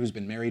anyone in here who's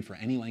been married for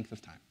any length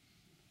of time.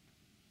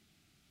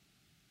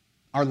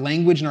 Our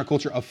language and our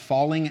culture of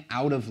falling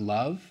out of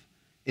love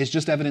is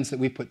just evidence that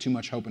we've put too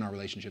much hope in our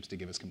relationships to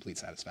give us complete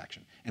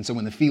satisfaction. And so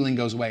when the feeling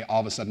goes away,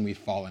 all of a sudden we've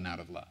fallen out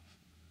of love.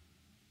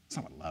 That's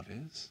not what love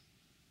is.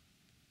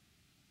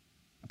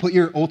 Put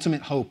your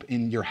ultimate hope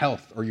in your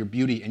health or your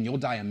beauty and you'll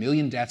die a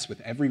million deaths with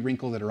every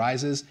wrinkle that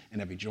arises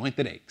and every joint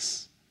that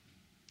aches.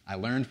 I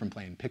learned from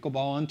playing pickleball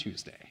on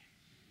Tuesday.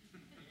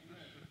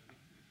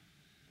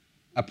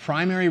 A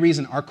primary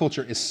reason our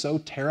culture is so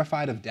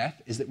terrified of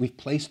death is that we've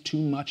placed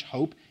too much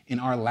hope in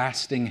our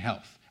lasting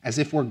health, as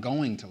if we're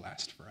going to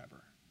last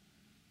forever.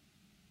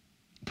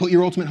 Put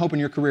your ultimate hope in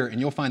your career and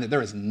you'll find that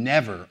there is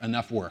never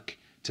enough work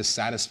to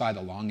satisfy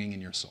the longing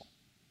in your soul.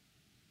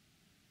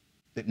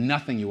 That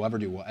nothing you ever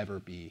do will ever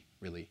be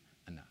really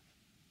enough.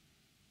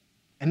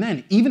 And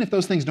then, even if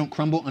those things don't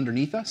crumble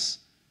underneath us,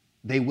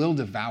 they will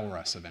devour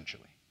us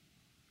eventually.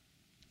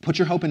 Put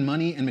your hope in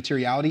money and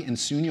materiality, and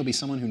soon you'll be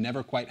someone who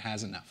never quite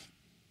has enough,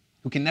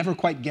 who can never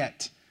quite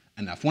get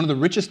enough. One of the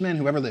richest men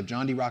who ever lived,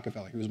 John D.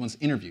 Rockefeller, he was once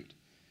interviewed.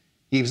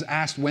 He was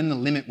asked when the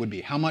limit would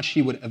be, how much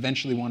he would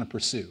eventually want to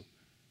pursue.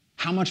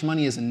 How much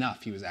money is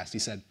enough, he was asked. He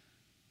said,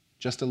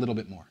 just a little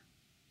bit more.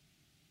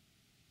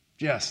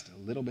 Just a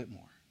little bit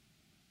more.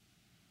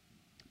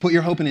 Put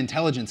your hope in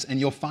intelligence, and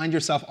you'll find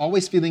yourself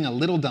always feeling a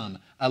little dumb,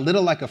 a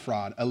little like a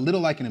fraud, a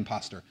little like an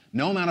imposter.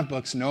 No amount of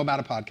books, no amount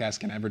of podcasts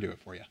can ever do it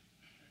for you.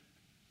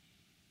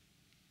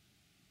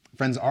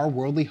 Friends, our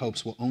worldly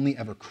hopes will only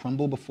ever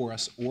crumble before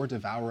us or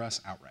devour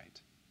us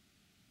outright.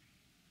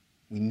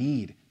 We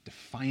need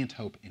defiant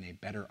hope in a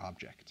better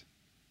object.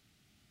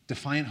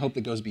 Defiant hope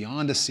that goes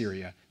beyond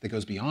Assyria, that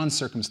goes beyond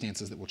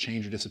circumstances that will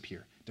change or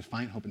disappear.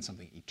 Defiant hope in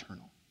something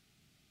eternal.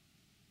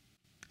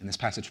 And this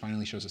passage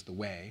finally shows us the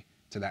way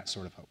to that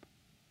sort of hope.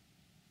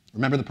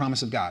 Remember the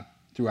promise of God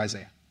through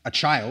Isaiah. A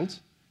child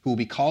who will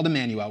be called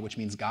Emmanuel, which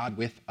means God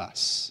with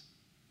us.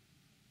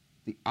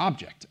 The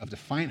object of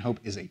defiant hope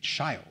is a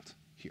child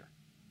here.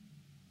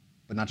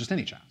 But not just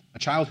any child. A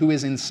child who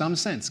is in some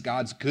sense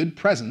God's good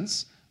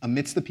presence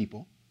amidst the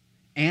people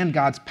and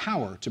God's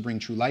power to bring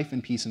true life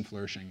and peace and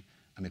flourishing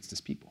amidst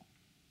his people.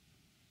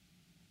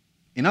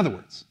 In other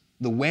words,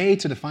 the way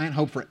to defiant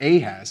hope for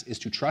Ahaz is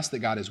to trust that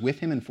God is with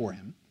him and for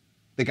him,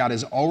 that God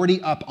is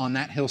already up on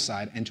that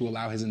hillside, and to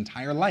allow his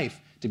entire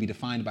life to be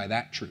defined by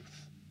that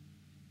truth.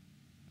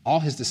 All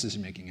his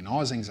decision-making and all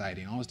his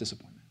anxiety and all his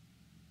disappointment.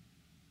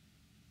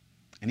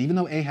 And even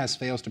though Ahaz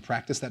fails to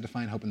practice that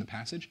defiant hope in the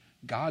passage,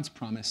 God's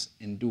promise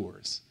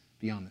endures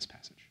beyond this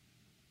passage.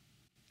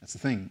 That's the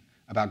thing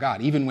about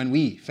God. Even when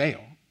we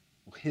fail,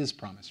 well, his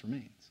promise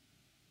remains.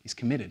 He's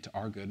committed to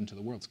our good and to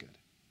the world's good.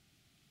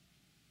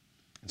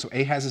 And so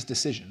Ahaz's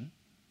decision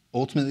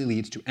ultimately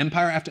leads to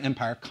empire after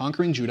empire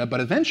conquering Judah, but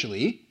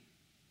eventually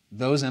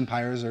those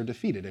empires are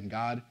defeated and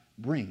God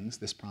brings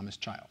this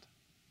promised child.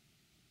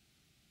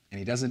 And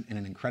he does it in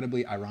an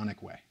incredibly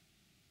ironic way.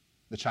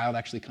 The child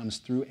actually comes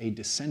through a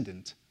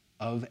descendant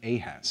of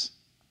Ahaz.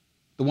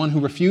 The one who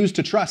refused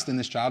to trust in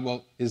this child,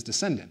 well, his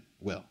descendant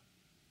will.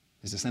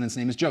 His descendant's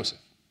name is Joseph.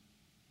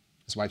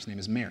 His wife's name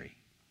is Mary.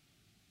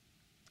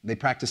 They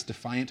practiced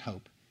defiant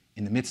hope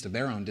in the midst of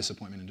their own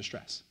disappointment and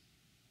distress.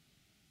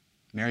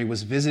 Mary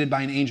was visited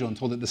by an angel and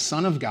told that the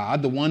Son of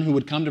God, the one who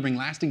would come to bring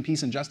lasting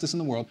peace and justice in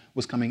the world,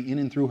 was coming in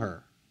and through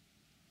her.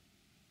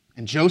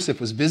 And Joseph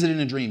was visited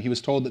in a dream. He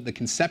was told that the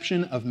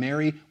conception of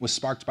Mary was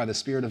sparked by the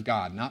Spirit of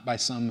God, not by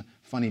some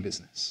funny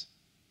business.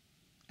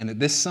 And that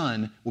this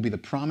son will be the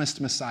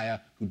promised Messiah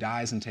who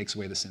dies and takes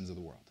away the sins of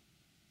the world.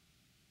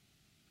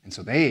 And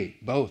so they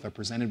both are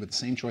presented with the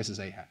same choice as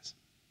Ahaz.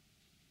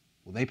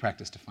 Will they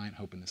practice defiant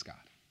hope in this God?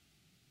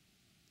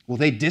 Will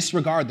they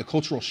disregard the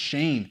cultural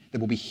shame that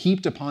will be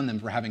heaped upon them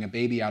for having a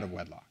baby out of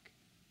wedlock?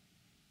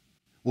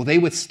 Will they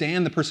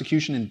withstand the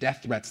persecution and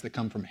death threats that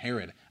come from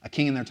Herod, a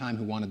king in their time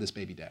who wanted this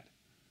baby dead?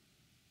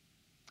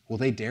 Will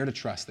they dare to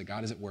trust that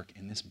God is at work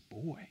in this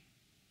boy,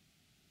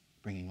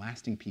 bringing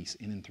lasting peace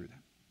in and through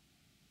them?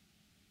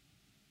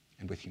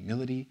 And with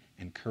humility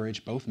and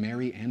courage, both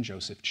Mary and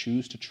Joseph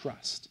choose to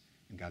trust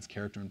in God's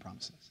character and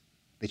promises.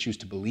 They choose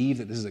to believe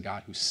that this is a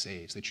God who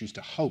saves. They choose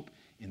to hope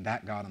in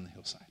that God on the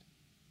hillside.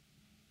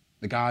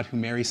 The God who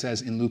Mary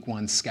says in Luke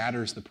 1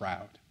 scatters the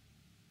proud,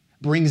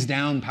 brings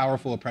down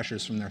powerful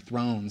oppressors from their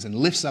thrones, and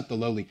lifts up the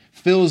lowly,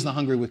 fills the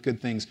hungry with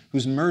good things,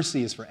 whose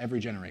mercy is for every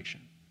generation.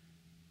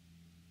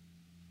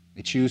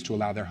 They choose to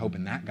allow their hope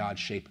in that God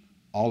shape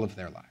all of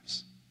their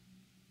lives,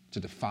 to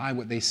defy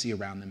what they see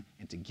around them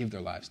and to give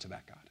their lives to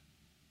that God.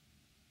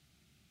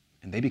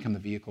 And they become the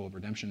vehicle of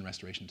redemption and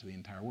restoration to the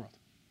entire world.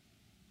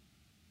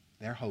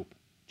 Their hope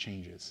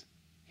changes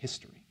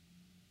history.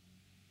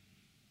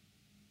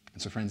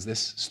 And so, friends,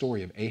 this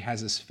story of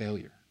Ahaz's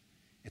failure,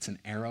 it's an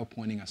arrow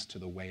pointing us to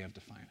the way of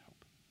defiant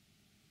hope.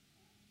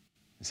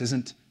 This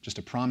isn't just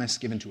a promise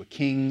given to a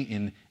king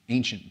in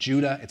ancient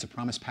Judah. It's a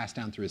promise passed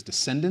down through his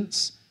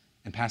descendants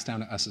and passed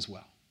down to us as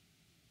well.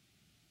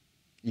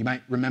 You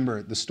might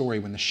remember the story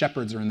when the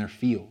shepherds are in their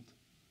field.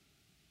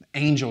 The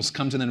angels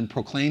come to them and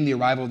proclaim the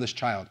arrival of this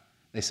child.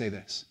 They say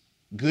this,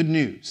 "Good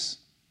news.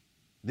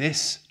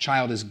 This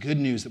child is good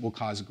news that will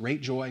cause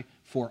great joy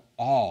for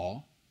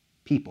all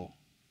people."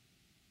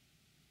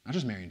 Not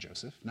just Mary and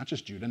Joseph, not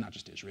just Judah, not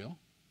just Israel.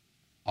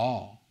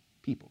 All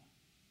people.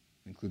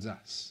 It includes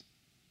us.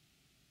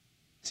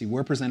 See,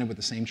 we're presented with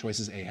the same choice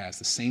as Ahaz,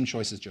 the same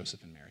choice as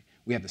Joseph and Mary.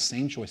 We have the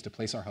same choice to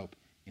place our hope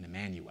in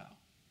Emmanuel,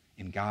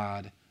 in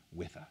God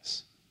with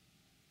us,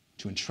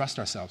 to entrust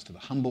ourselves to the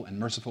humble and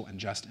merciful and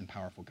just and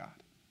powerful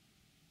God,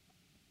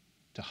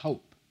 to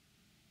hope,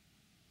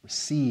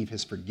 receive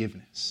his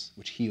forgiveness,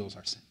 which heals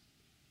our sin,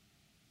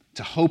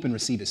 to hope and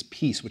receive his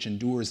peace, which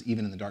endures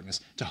even in the darkness,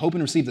 to hope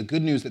and receive the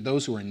good news that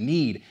those who are in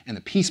need and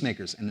the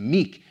peacemakers and the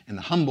meek and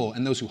the humble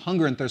and those who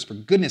hunger and thirst for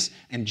goodness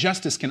and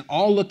justice can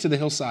all look to the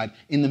hillside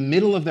in the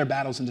middle of their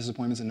battles and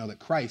disappointments and know that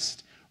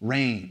Christ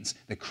reigns,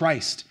 that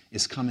Christ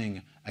is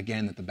coming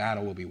again, that the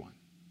battle will be won.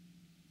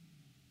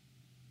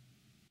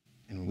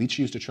 And when we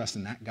choose to trust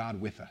in that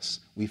God with us,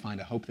 we find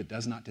a hope that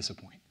does not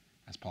disappoint,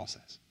 as Paul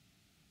says.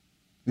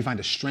 We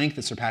find a strength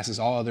that surpasses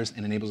all others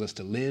and enables us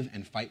to live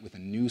and fight with a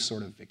new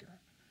sort of vigor.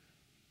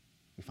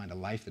 We find a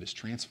life that is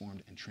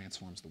transformed and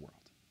transforms the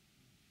world.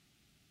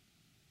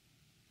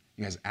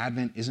 You guys,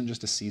 Advent isn't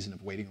just a season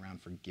of waiting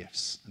around for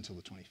gifts until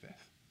the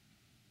 25th.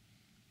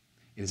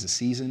 It is a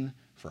season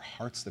for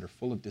hearts that are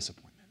full of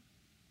disappointment,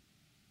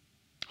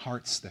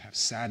 hearts that have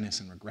sadness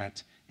and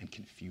regret and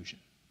confusion,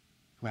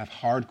 who have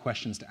hard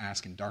questions to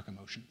ask and dark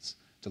emotions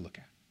to look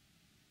at.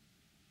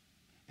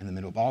 In the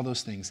middle of all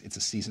those things, it's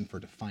a season for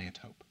defiant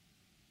hope,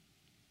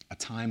 a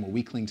time where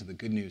we cling to the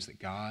good news that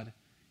God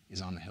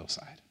is on the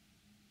hillside.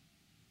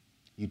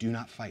 You do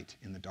not fight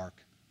in the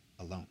dark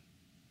alone.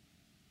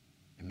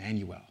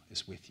 Emmanuel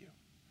is with you,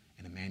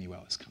 and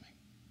Emmanuel is coming.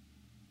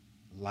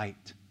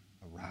 Light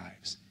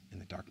arrives in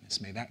the darkness.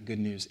 May that good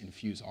news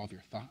infuse all of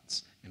your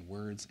thoughts and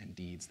words and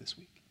deeds this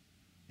week,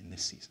 in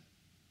this season.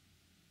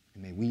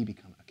 And may we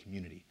become a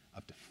community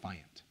of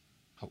defiant